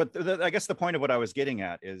 But I guess the point of what I was getting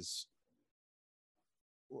at is,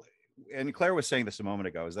 and Claire was saying this a moment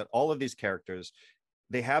ago, is that all of these characters,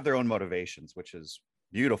 they have their own motivations, which is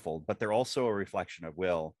beautiful, but they're also a reflection of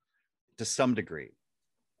Will to some degree.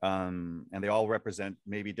 And they all represent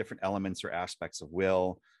maybe different elements or aspects of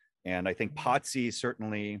Will. And I think Potsy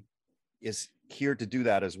certainly is here to do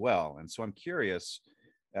that as well. And so I'm curious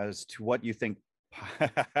as to what you think.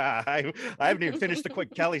 I haven't even finished the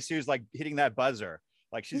quick. Kelly Sue's like hitting that buzzer.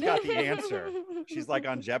 Like, she's got the answer. She's like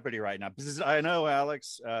on Jeopardy right now. I know,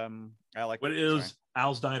 Alex. Alec. What is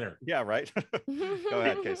Al's Diner? Yeah, right. Go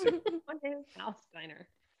ahead, Casey. What is Al's Diner?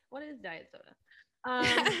 What is diet soda?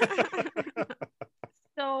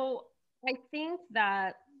 So I think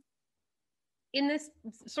that in this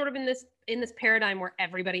paradigm where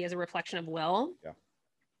everybody is a reflection of Will,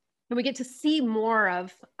 and we get to see more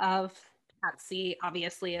of Patsy,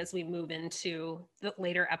 obviously, as we move into the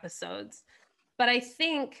later episodes. But I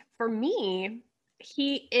think for me,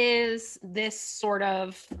 he is this sort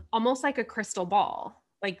of almost like a crystal ball.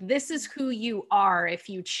 Like, this is who you are if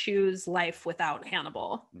you choose life without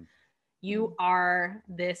Hannibal. You are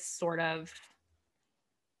this sort of,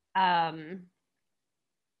 I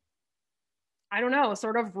don't know,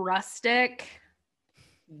 sort of rustic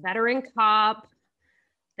veteran cop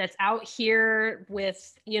that's out here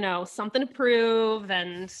with, you know, something to prove,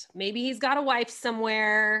 and maybe he's got a wife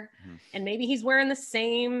somewhere, and maybe he's wearing the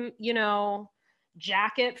same, you know,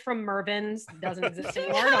 jacket from Mervin's. Doesn't exist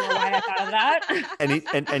anymore. Don't know why I thought of that.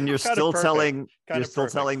 And you're still telling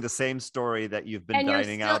the same story that you've been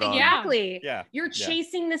dining out on. Exactly. Yeah. You're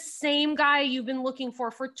chasing the same guy you've been looking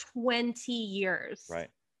for 20 years. Right.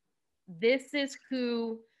 This is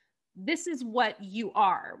what you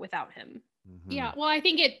are without him. Yeah, well, I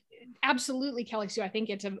think it absolutely, Kelly Sue, I think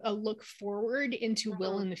it's a look forward into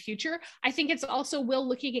Will in the future. I think it's also Will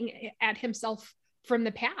looking at himself from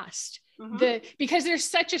the past. Because there's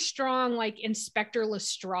such a strong like Inspector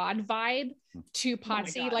Lestrade vibe to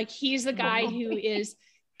Potsy. Like, he's the guy who is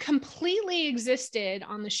completely existed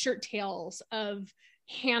on the shirt tails of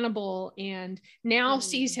Hannibal, and now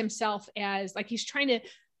sees himself as, like, he's trying to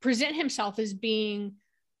present himself as being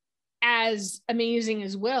as amazing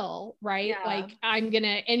as Will, right? Yeah. Like,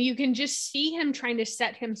 and you can just see him trying to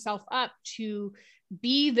set himself up to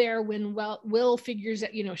be there when Will figures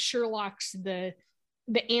that, you know, Sherlock's the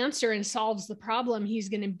answer and solves the problem. He's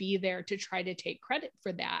going to be there to try to take credit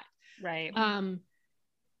for that. Right.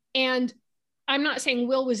 And I'm not saying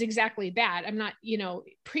Will was exactly bad. I'm not, you know,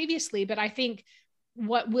 previously, but I think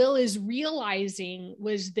what Will is realizing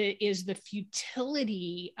is the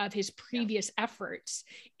futility of his previous efforts,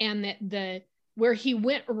 and that where he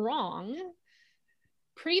went wrong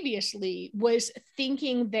previously was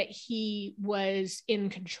thinking that he was in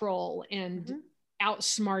control and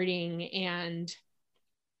outsmarting and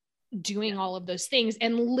doing all of those things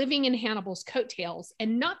and living in Hannibal's coattails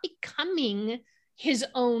and not becoming his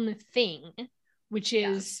own thing, which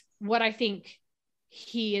is what I think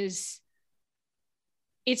he is.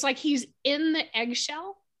 It's like he's in the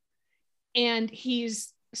eggshell and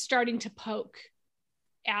he's starting to poke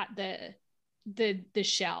at the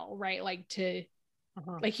shell, right? Like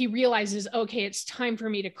like he realizes, okay, it's time for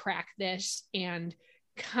me to crack this and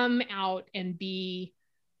come out and be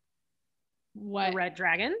what? The Red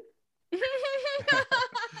Dragon?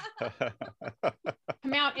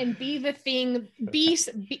 Come out and be the thing,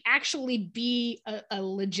 actually be a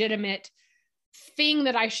legitimate thing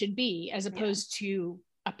that I should be, as opposed to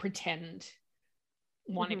a pretend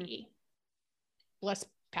wannabe. Bless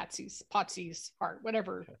Potsy's heart,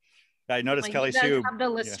 whatever. I noticed Like, Kelly he does Sue have the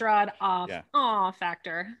Lestrade aw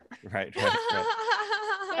factor. Right.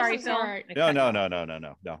 Sorry, Phil.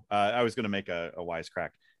 No. I was going to make a wisecrack.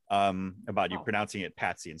 about you Oh. pronouncing it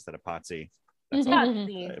Patsy instead of Potsy. That's all.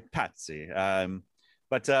 Patsy. Patsy.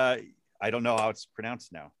 But I don't know how it's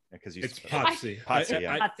pronounced now because It's Potsy. Potsy.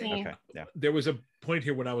 Yeah. Patsy. Okay. Yeah. There was a point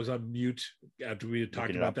here when I was on mute after we had talked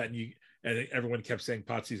Looking it about up. that, and everyone kept saying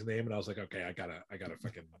Potsy's name, and I was like, okay, I gotta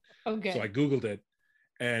fucking. Okay. So I googled it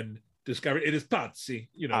and discovered it is Potsy,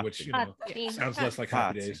 which Patsy. sounds less like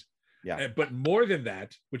Happy Potsy. Days. Yeah. But more than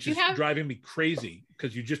that, which You is have- driving me crazy,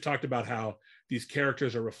 because you just talked about how these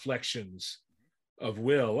characters are reflections of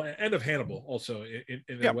Will and of Hannibal, also in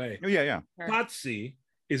Yeah. a way. Yeah. Potsy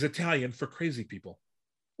is Italian for crazy people.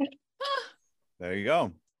 There you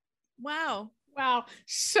go. Wow. Wow.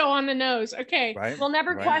 So on the nose. Okay. Right. We'll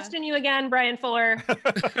never Right. question you again, Brian Fuller.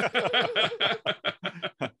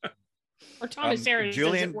 Or Thomas Harris.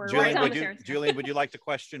 Julian, Thomas Harris. Julian, would you like to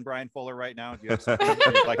question Brian Fuller right now? Do you have something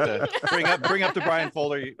you'd like to bring up to Brian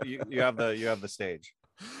Fuller? You have the stage.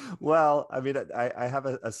 Well, I mean, I have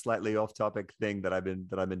a slightly off-topic thing that I've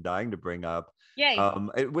been dying to bring up. Yay.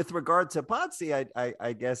 With regard to Potsy,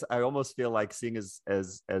 I guess I almost feel like, seeing as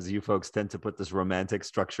you folks tend to put this romantic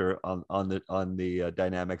structure on the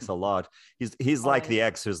dynamics a lot. He's like the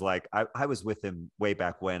ex who's like, I was with him way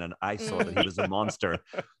back when, and I saw that he was a monster.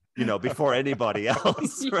 Before anybody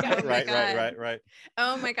else. Yeah. Right? Right.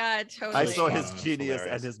 Oh my God, totally. I saw his That's genius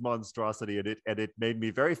hilarious. and his monstrosity, and it made me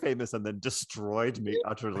very famous, and then destroyed me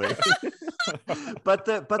utterly. but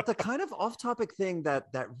the kind of off-topic thing that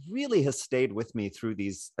really has stayed with me through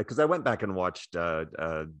these, because I went back and watched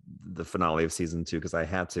the finale of season 2 because I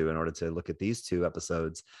had to, in order to look at these 2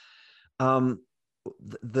 episodes.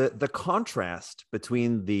 The contrast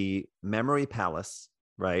between the memory palace,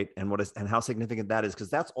 right, and how significant that is,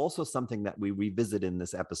 because that's also something that we revisit in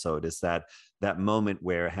this episode, is that moment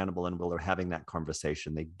where Hannibal and Will are having that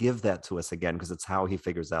conversation. They give that to us again because it's how he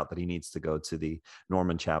figures out that he needs to go to the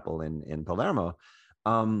Norman Chapel in Palermo.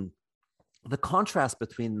 The contrast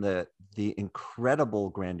between the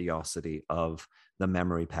incredible grandiosity of the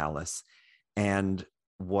memory palace and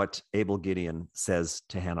what Abel Gideon says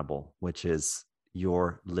to Hannibal, which is,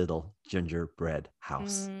 your little gingerbread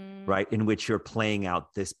house, right? In which you're playing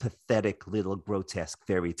out this pathetic little grotesque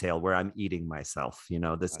fairy tale where I'm eating myself.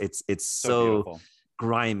 It's so beautiful.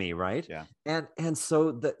 grimy, right? Yeah. And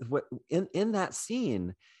so in that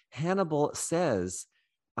scene, Hannibal says,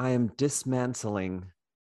 I am dismantling.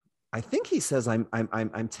 I think he says,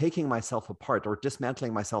 I'm taking myself apart, or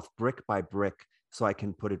dismantling myself brick by brick, so I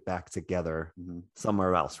can put it back together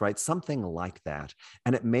somewhere else, right? Something like that.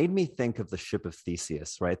 And it made me think of the ship of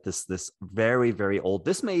Theseus, right? This very, very old,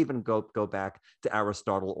 this may even go back to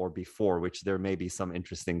Aristotle or before, which there may be some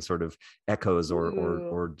interesting sort of echoes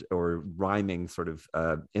or rhyming sort of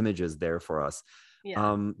images there for us.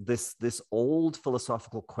 Yeah. This old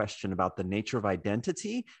philosophical question about the nature of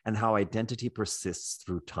identity and how identity persists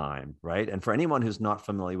through time, right? And for anyone who's not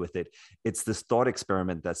familiar with it, it's this thought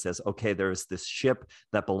experiment that says, okay, there's this ship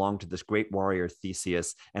that belonged to this great warrior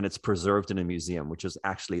Theseus, and it's preserved in a museum, which is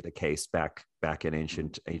actually the case back in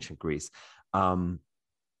ancient Greece.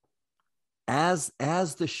 As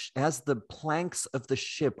the planks of the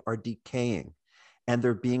ship are decaying, and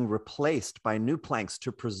they're being replaced by new planks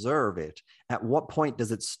to preserve it, at what point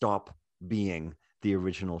does it stop being the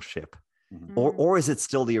original ship? Or is it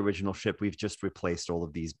still the original ship? We've just replaced all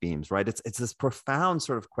of these beams, right? It's this profound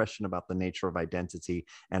sort of question about the nature of identity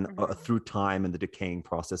and through time and the decaying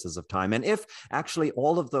processes of time. And if actually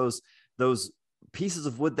all of those pieces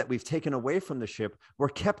of wood that we've taken away from the ship were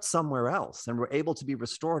kept somewhere else and were able to be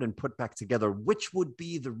restored and put back together, which would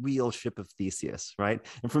be the real ship of Theseus, right?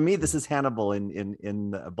 And for me, this is Hannibal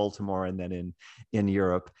in Baltimore, and then in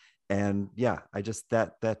Europe. And yeah, I just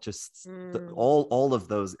all of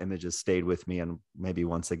those images stayed with me, and maybe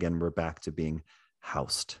once again we're back to being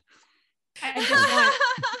housed. I just want,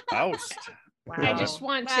 Housed. Wow. I just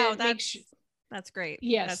want to make sure. That's great.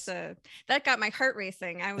 Yes. That got my heart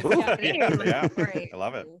racing. I was Yeah. great. I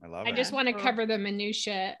love it. I love I it. just want to cover the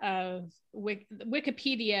minutia of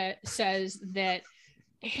Wikipedia says that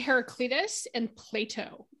Heraclitus and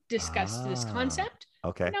Plato discussed this concept.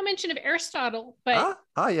 Okay. No mention of Aristotle, but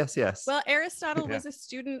yes. Well, Aristotle Yeah. was a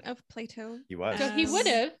student of Plato. He was. so he would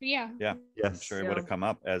have, yeah. Yeah. Yes. I'm sure it would have come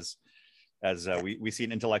up as we see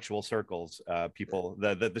in intellectual circles. People,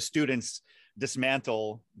 the students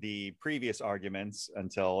dismantle the previous arguments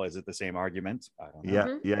until, is it the same argument? I don't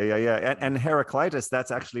know. Yeah. And Heraclitus,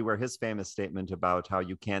 that's actually where his famous statement about how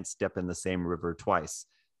you can't step in the same river twice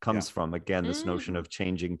comes from. Again, this notion of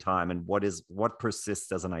changing time and what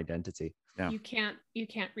persists as an identity. Yeah. You can't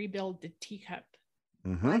rebuild the teacup.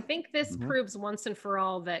 I think this proves once and for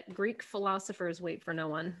all that Greek philosophers wait for no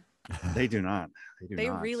one. They do not. They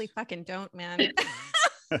really fucking don't, man.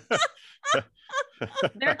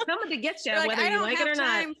 They're coming to get you, Like, whether I you don't like have it or not.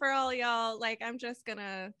 time for all y'all. Like, I'm just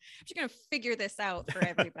gonna figure this out for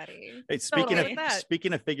everybody. Hey, Totally.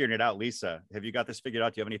 speaking of figuring it out, Lisa, have you got this figured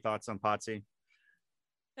out? Do you have any thoughts on Potsy?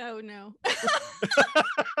 Oh no.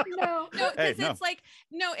 No. No, Hey, because no. it's like,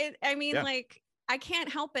 no, I mean, Yeah. like, I can't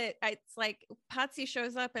help it. It's like Potsy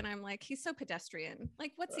shows up and I'm like, he's so pedestrian.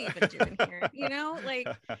 Like, what's he even doing here? You know, like,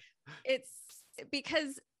 it's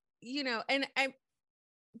because, you know, and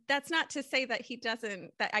that's not to say that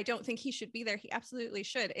that I don't think he should be there. He absolutely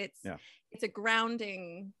should. It's a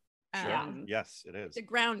grounding. Yes, it is. It's a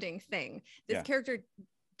grounding thing. This Yeah. character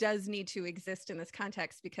does need to exist in this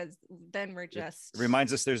context, because then we're just, it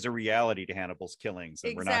reminds us there's a reality to Hannibal's killings,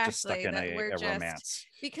 and we're not just stuck in Exactly, a romance.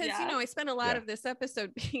 because Yeah. you know, I spent a lot of this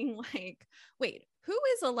episode being like, wait, who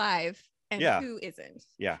is alive and Yeah. who isn't?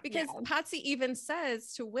 Yeah. Because Potsy even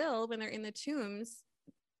says to Will when they're in the tombs,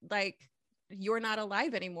 like, you're not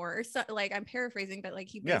alive anymore, or so, like, I'm paraphrasing, but like,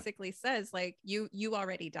 he basically says, like, you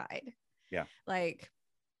already died. Yeah. Like,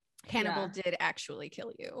 Hannibal did actually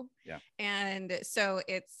kill you. Yeah. And so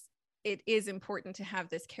it is important to have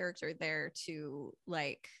this character there to,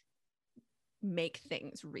 like, make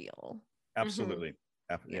things real. Absolutely.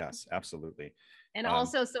 Yes, absolutely. And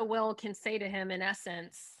also, so Will can say to him, in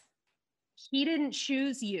essence, he didn't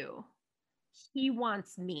choose you. He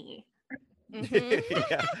wants me. Mhm.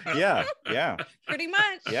 Yeah. Pretty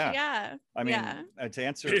much. Yeah. Yeah. I mean, to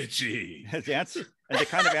answer and to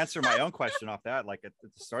kind of answer my own question off that, like at the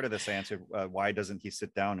start of this answer, why doesn't he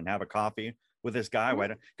sit down and have a coffee with this guy? Why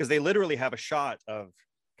don't? Because they literally have a shot of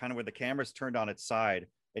kind of where the camera's turned on its side,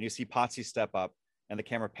 and you see Potsy step up, and the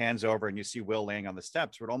camera pans over, and you see Will laying on the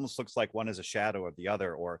steps, where it almost looks like one is a shadow of the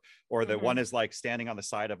other, or the one is like standing on the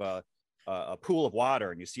side of a pool of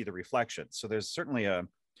water, and you see the reflection. So there's certainly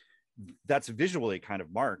that's visually kind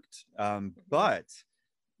of marked, but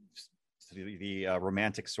the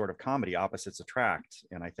romantic sort of comedy, opposites attract,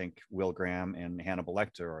 and I think Will Graham and Hannibal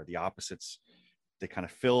Lecter are the opposites. They kind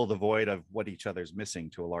of fill the void of what each other's missing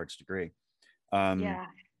to a large degree. Can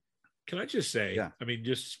I just say, Yeah. I mean,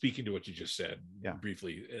 just speaking to what you just said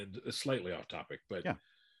briefly, and slightly off topic, but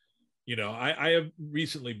you know, I have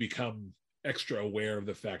recently become extra aware of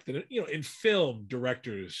the fact that, you know, in film,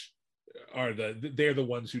 directors are they're the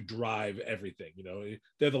ones who drive everything. You know,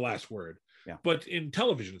 they're the last word. Yeah. But in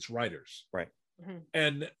television, it's writers. Right.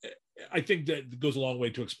 And I think that goes a long way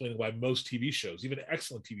to explaining why most TV shows, even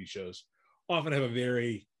excellent TV shows, often have a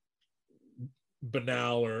very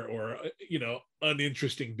banal or you know,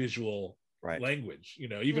 uninteresting visual language. You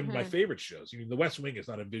know, even my favorite shows. I mean, The West Wing is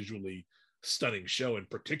not a visually stunning show in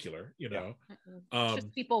particular. You know,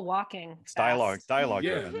 just people walking. Dialogue.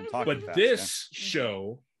 Yeah. Talking But fast, this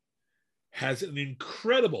show has an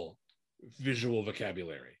incredible visual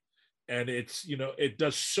vocabulary, and it's, you know, it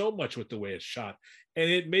does so much with the way it's shot, and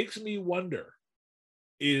it makes me wonder,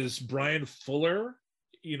 is Brian Fuller,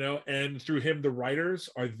 you know, and through him the writers,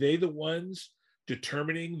 are they the ones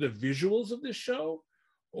determining the visuals of this show,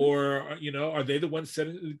 or, you know, are they the ones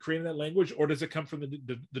creating that language, or does it come from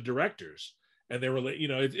the directors and they were, you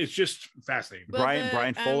know, it's just fascinating. Well,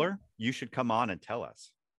 Brian Fuller, you should come on and tell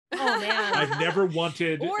us. Oh man, I've never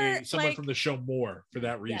wanted someone like, from the show more for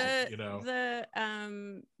that reason. You know, the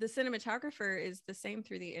cinematographer is the same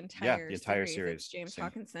through the entire series. It's James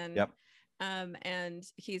Hawkinson. Yep. And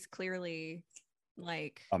he's clearly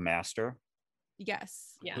like a master.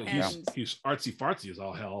 Yes. Yeah. He's artsy fartsy as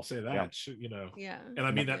all hell. I'll say that. Yeah. You know. Yeah. And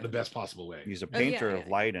I mean that in the best possible way. He's a painter of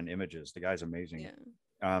light and images. The guy's amazing.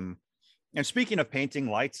 Yeah. And speaking of painting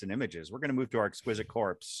lights and images, we're going to move to our exquisite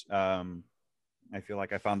corpse. I feel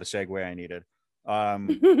like I found the segue I needed.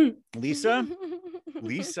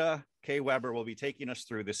 Lisa K. Weber will be taking us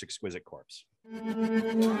through this exquisite corpse.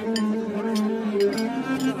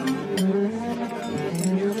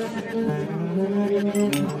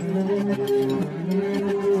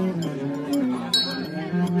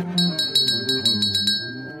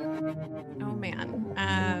 Oh man.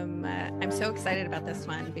 I'm so excited about this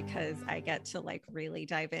one because I get to like really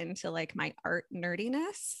dive into like my art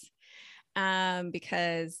nerdiness.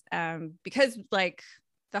 Because like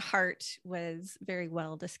the heart was very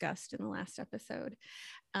well discussed in the last episode.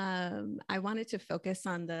 I wanted to focus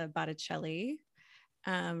on the Botticelli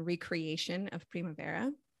recreation of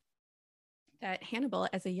Primavera that Hannibal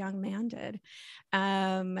as a young man did.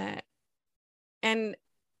 And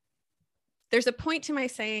there's a point to my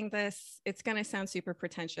saying this. It's going to sound super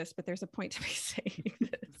pretentious, but there's a point to me saying this.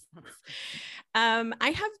 I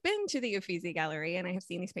have been to the Uffizi Gallery and I have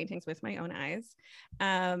seen these paintings with my own eyes.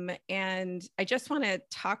 And I just want to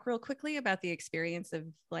talk real quickly about the experience of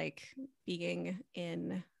like being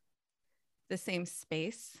in the same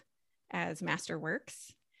space as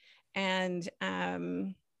Masterworks. And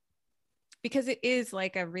because it is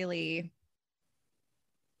like a really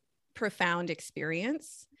profound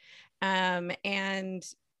experience. And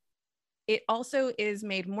it also is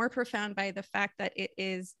made more profound by the fact that it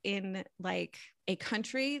is in like a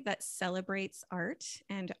country that celebrates art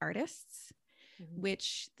and artists,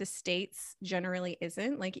 which the States generally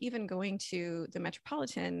isn't. Like even going to the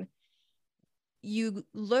Metropolitan, you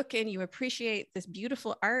look and you appreciate this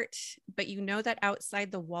beautiful art, but you know that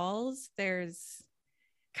outside the walls, there's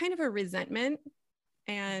kind of a resentment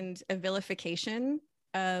and a vilification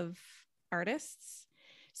of artists.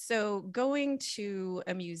 So going to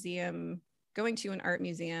a museum, going to an art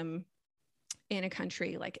museum in a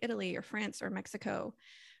country like Italy or France or Mexico,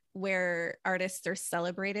 where artists are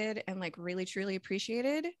celebrated and like really truly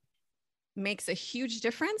appreciated, makes a huge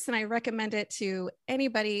difference. And I recommend it to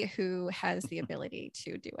anybody who has the ability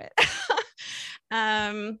to do it.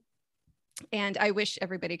 And I wish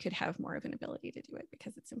everybody could have more of an ability to do it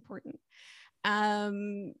because it's important.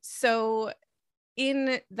 So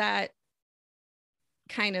in that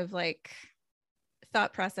kind of like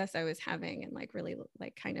thought process I was having and like really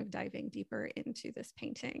like kind of diving deeper into this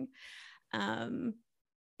painting,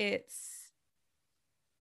 it's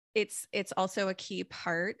also a key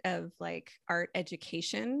part of like art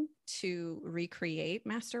education to recreate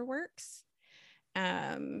masterworks.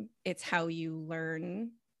 It's how you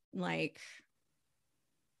learn like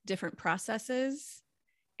different processes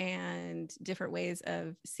and different ways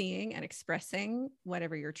of seeing and expressing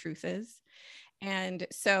whatever your truth is. And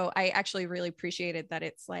so I actually really appreciated that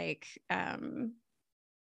it's like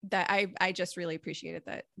that I just really appreciated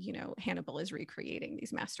that, you know, Hannibal is recreating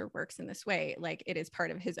these masterworks in this way. Like it is part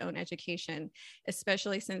of his own education,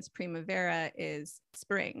 especially since Primavera is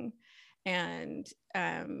spring, and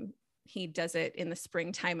he does it in the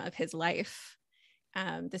springtime of his life.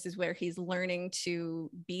 This is where he's learning to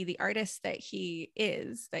be the artist that he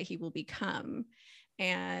is, that he will become.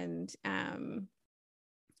 And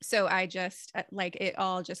so I just like it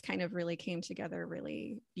all just kind of really came together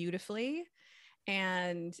really beautifully.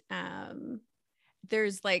 And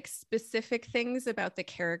there's like specific things about the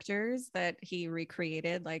characters that he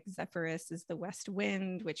recreated, like Zephyrus is the west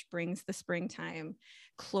wind, which brings the springtime.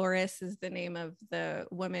 Chloris is the name of the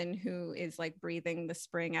woman who is like breathing the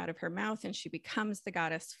spring out of her mouth, and she becomes the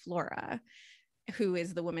goddess Flora, who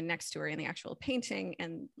is the woman next to her in the actual painting.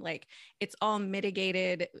 And like it's all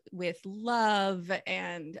mitigated with love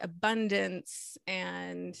and abundance,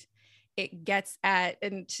 and it gets at,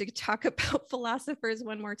 and to talk about philosophers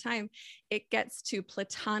one more time, it gets to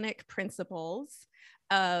Platonic principles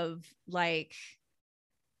of like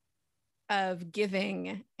of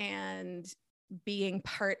giving and being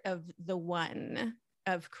part of the one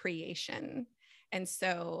of creation. And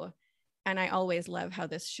so, and I always love how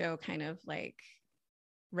this show kind of like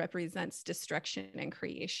represents destruction and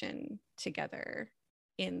creation together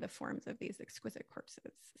in the forms of these exquisite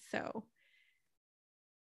corpses. So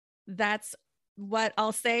that's what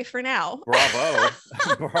I'll say for now. Bravo.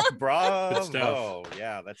 Bravo. Good stuff.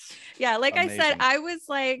 Yeah, that's like amazing. I said, I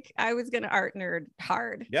was gonna art nerd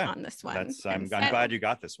hard on this one. I'm glad you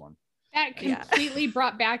got this one. That completely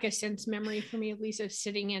brought back a sense memory for me, at least, of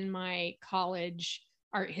sitting in my college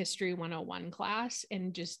art history 101 class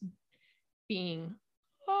and just being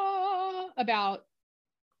about,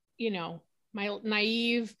 you know, my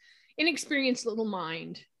naive, inexperienced little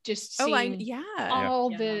mind, just seeing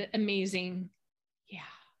the amazing.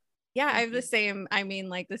 I have the same, I mean,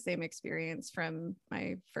 like the same experience from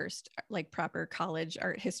my first like proper college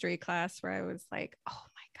art history class, where I was like, oh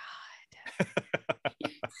my God,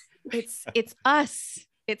 it's us.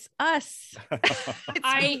 It's us. It's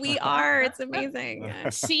who we are. It's amazing.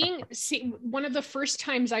 Seeing one of the first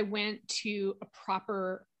times I went to a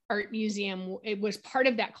proper art museum, it was part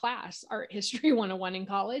of that class, Art History 101 in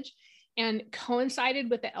college, and coincided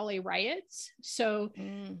with the LA riots. So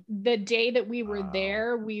the day that we were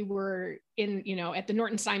there, we were in, you know, at the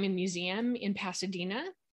Norton Simon Museum in Pasadena,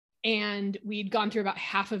 and we'd gone through about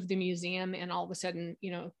half of the museum, and all of a sudden,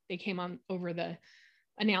 you know, they came on over the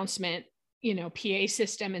announcement, you know, PA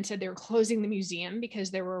system, and said they were closing the museum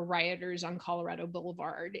because there were rioters on Colorado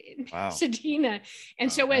Boulevard in Pasadena.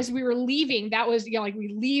 And so as we were leaving, that was, you know, like we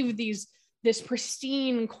leave this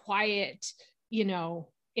pristine, quiet, you know,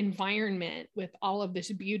 environment with all of this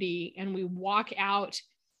beauty, and we walk out,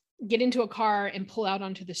 get into a car and pull out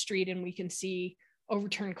onto the street, and we can see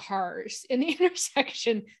overturned cars in the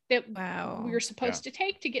intersection that we were supposed to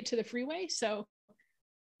take to get to the freeway. So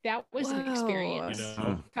that was an experience. You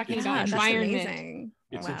know, talking about environment.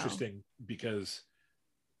 It's interesting because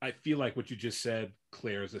I feel like what you just said,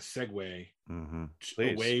 Claire, is a segue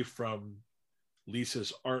Please. away from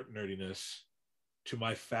Lisa's art nerdiness to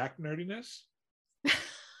my fact nerdiness.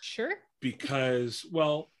 Sure. Because,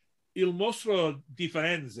 well, Il Mostro di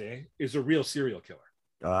Firenze is a real serial killer.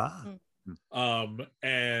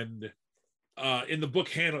 And in the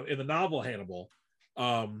book in the novel Hannibal,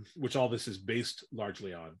 which all this is based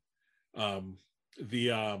largely on,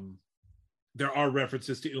 there are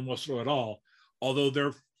references to Il Mostro at all, although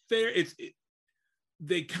they're fair.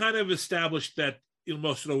 They kind of established that Il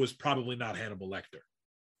Mostro was probably not Hannibal Lecter.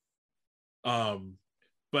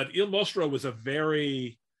 But Il Mostro was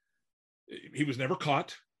he was never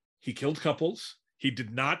caught. He killed couples. He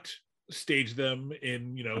did not stage them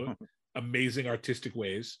in, amazing artistic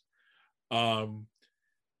ways. And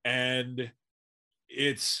there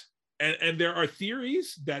are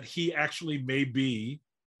theories that he actually may be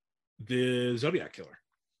the Zodiac killer.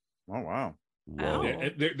 Oh, wow.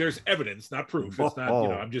 There's evidence, not proof. It's not,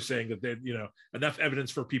 I'm just saying that there, enough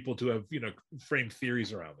evidence for people to have, framed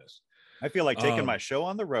theories around this. I feel like taking my show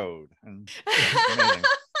on the road.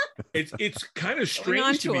 It's kind of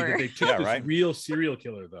strange to me that they took this real serial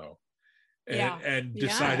killer though, and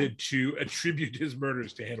decided to attribute his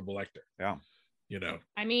murders to Hannibal Lecter. Yeah.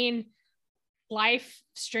 I mean, life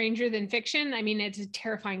stranger than fiction. I mean, it's a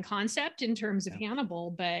terrifying concept in terms of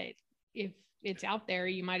Hannibal, but if it's out there,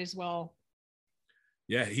 you might as well.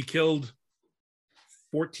 Yeah, he killed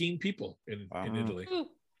 14 people in Italy. Ooh.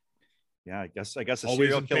 Yeah, I guess a always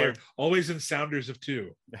serial killer always in Sounders of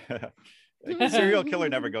Two. A serial killer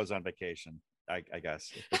never goes on vacation. I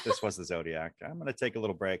guess if this was the Zodiac, I'm gonna take a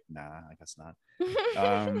little break. Nah, I guess not.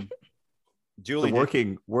 Julie,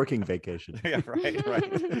 working vacation. Yeah, right.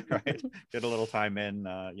 Get a little time in,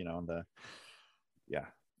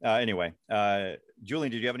 anyway,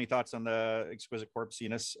 Julian, did you have any thoughts on the exquisite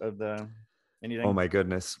corpsiness of anything? Oh my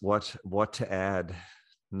goodness, what to add?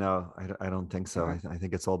 No, I don't think so. I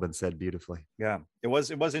think it's all been said beautifully. Yeah, it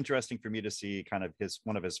was interesting for me to see kind of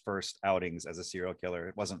one of his first outings as a serial killer.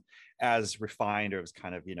 It wasn't as refined, or it was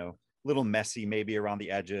kind of, a little messy maybe around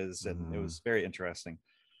the edges, and it was very interesting.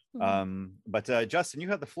 But Justin, you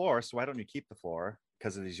have the floor, so why don't you keep the floor,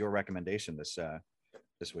 because it is your recommendation this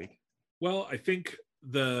week. Well, I think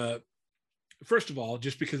first of all,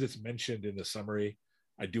 just because it's mentioned in the summary,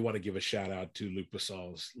 I do want to give a shout out to Luc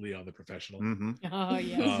Besson's Leon the Professional. Oh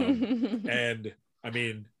yes. And I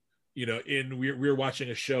mean, we're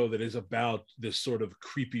watching a show that is about this sort of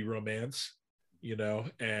creepy romance,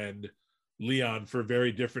 and Leon, for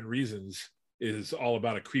very different reasons, is all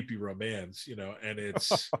about a creepy romance, and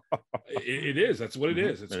it's it is, that's what it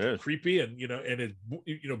is. It's creepy, and and it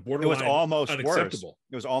borderline, it was almost unacceptable. Worse.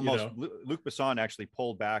 It was almost Luc Besson actually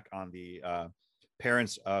pulled back on the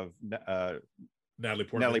parents of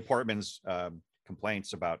Natalie Portman's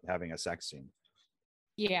complaints about having a sex scene.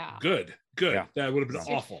 Yeah. Good. Yeah. That would have been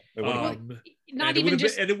awful.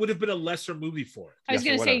 It would have been a lesser movie for it. I was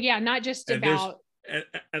going to say, not just about.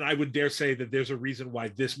 And I would dare say that there's a reason why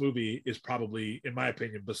this movie is probably, in my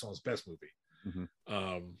opinion, Besson's best movie.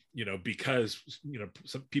 Because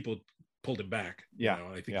some people pulled him back.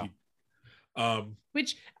 I think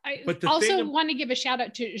which I also want to give a shout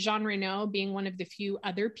out to Jean Reno, being one of the few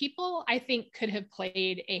other people I think could have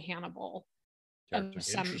played a Hannibal of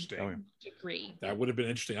some degree. That would have been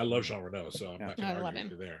interesting. I love Jean Reno, so I'm not going to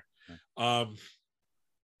argue there.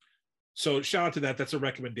 So shout out to that. That's a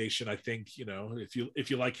recommendation. I think,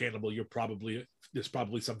 if you like Hannibal, there's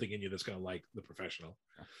probably something in you that's going to like The Professional.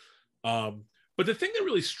 But the thing that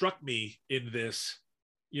really struck me in this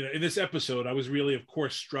episode, I was really, of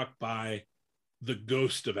course, struck by the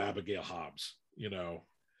ghost of Abigail Hobbs, and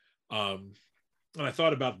I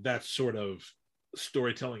thought about that sort of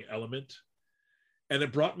storytelling element, and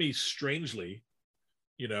it brought me strangely,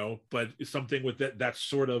 but it's something with that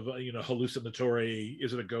sort of, hallucinatory,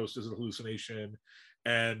 is it a ghost, is it a hallucination?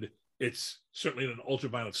 And it's certainly an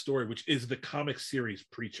ultraviolet story, which is the comic series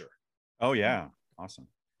Preacher. Oh yeah. Awesome.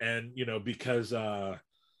 And, because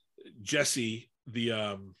Jesse,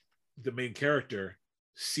 the main character,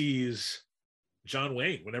 sees John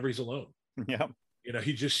Wayne whenever he's alone. Yeah.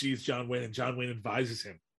 He just sees John Wayne, and John Wayne advises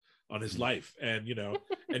him on his life. And,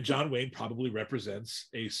 and John Wayne probably represents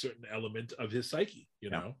a certain element of his psyche,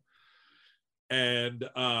 and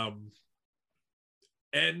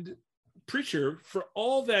Preacher, for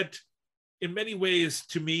all that, in many ways,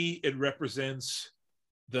 to me, it represents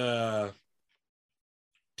the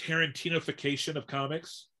Tarantinofication of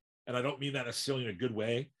comics. And I don't mean that necessarily in a good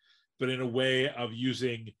way, but in a way of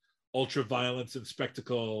using ultra violence and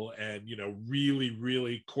spectacle and, really,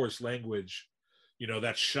 really coarse language,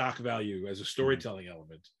 that shock value as a storytelling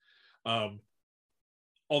element.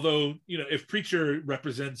 although, if Preacher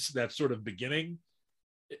represents that sort of beginning,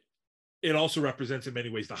 it also represents in many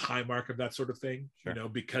ways the high mark of that sort of thing, Sure.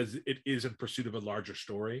 because it is in pursuit of a larger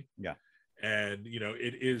story. Yeah. And,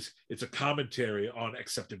 it's a commentary on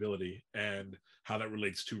acceptability and how that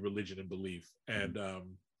relates to religion and belief. And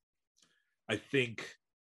I think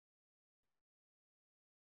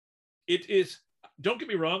it is, don't get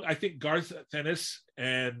me wrong, I think Garth Ennis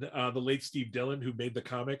and the late Steve Dillon, who made the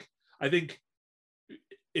comic, I think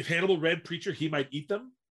if Hannibal read Preacher, he might eat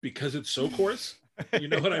them because it's so coarse. You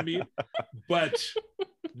know what I mean? But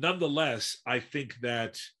nonetheless, I think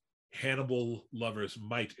that Hannibal lovers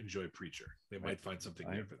might enjoy Preacher. They might find something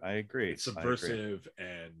different. I agree. It's subversive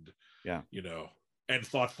and, yeah, and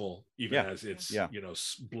thoughtful, even as it's, yeah,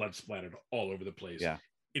 blood splattered all over the place. Yeah.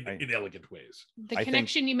 In elegant ways. The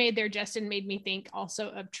connection you made there, Justin, made me think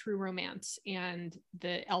also of True Romance and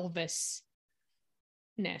the Elvis-ness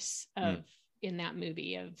of in that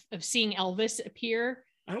movie of seeing Elvis appear.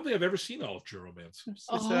 I don't think I've ever seen all of True Romance. It's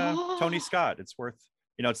Tony Scott. It's worth,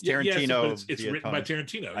 it's Tarantino. Yes, it's written by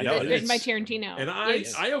Tarantino. I know it's written by Tarantino, and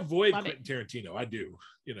I avoid Quentin Tarantino. I do.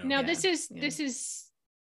 Now this is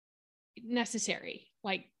necessary.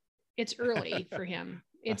 Like, it's early for him.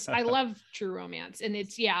 I love True Romance, and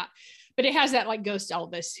but it has that like ghost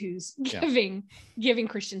Elvis who's giving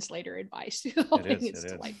Christian Slater advice. The whole thing is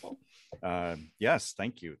delightful. Yes,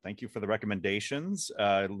 thank you for the recommendations,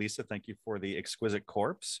 Lisa. Thank you for the Exquisite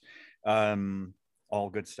Corpse. All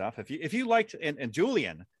good stuff. If you liked, and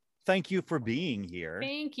Julian, thank you for being here.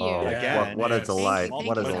 Thank you. Again, what a delight.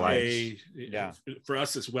 What a delight. Yeah, for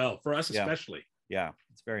us as well, for us especially. Yeah,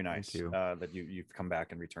 it's very nice that you've come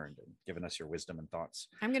back and returned and given us your wisdom and thoughts.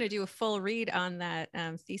 I'm going to do a full read on that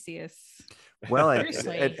Theseus. Well,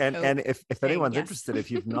 and if anyone's interested,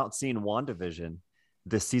 if you've not seen WandaVision,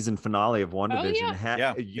 the season finale of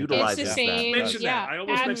WandaVision utilizes that. Mention that. I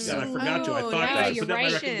almost mentioned that. I forgot to. I thought that. You're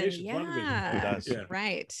right. It does.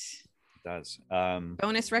 Right. It does.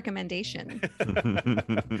 Bonus recommendation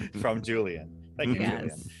from Julian. Thank you,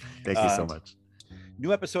 Julian. Thank you so much.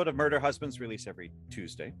 New episode of Murder Husbands released every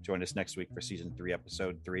Tuesday. Join us next week for season 3,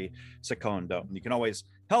 episode 3, Secondo. You can always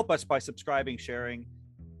help us by subscribing, sharing,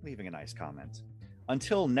 leaving a nice comment.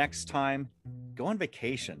 Until next time, go on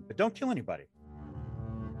vacation, but don't kill anybody.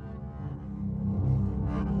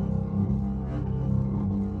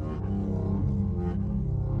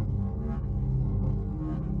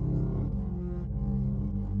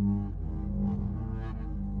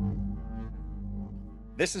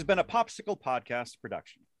 This has been a Popsicle Podcast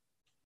production.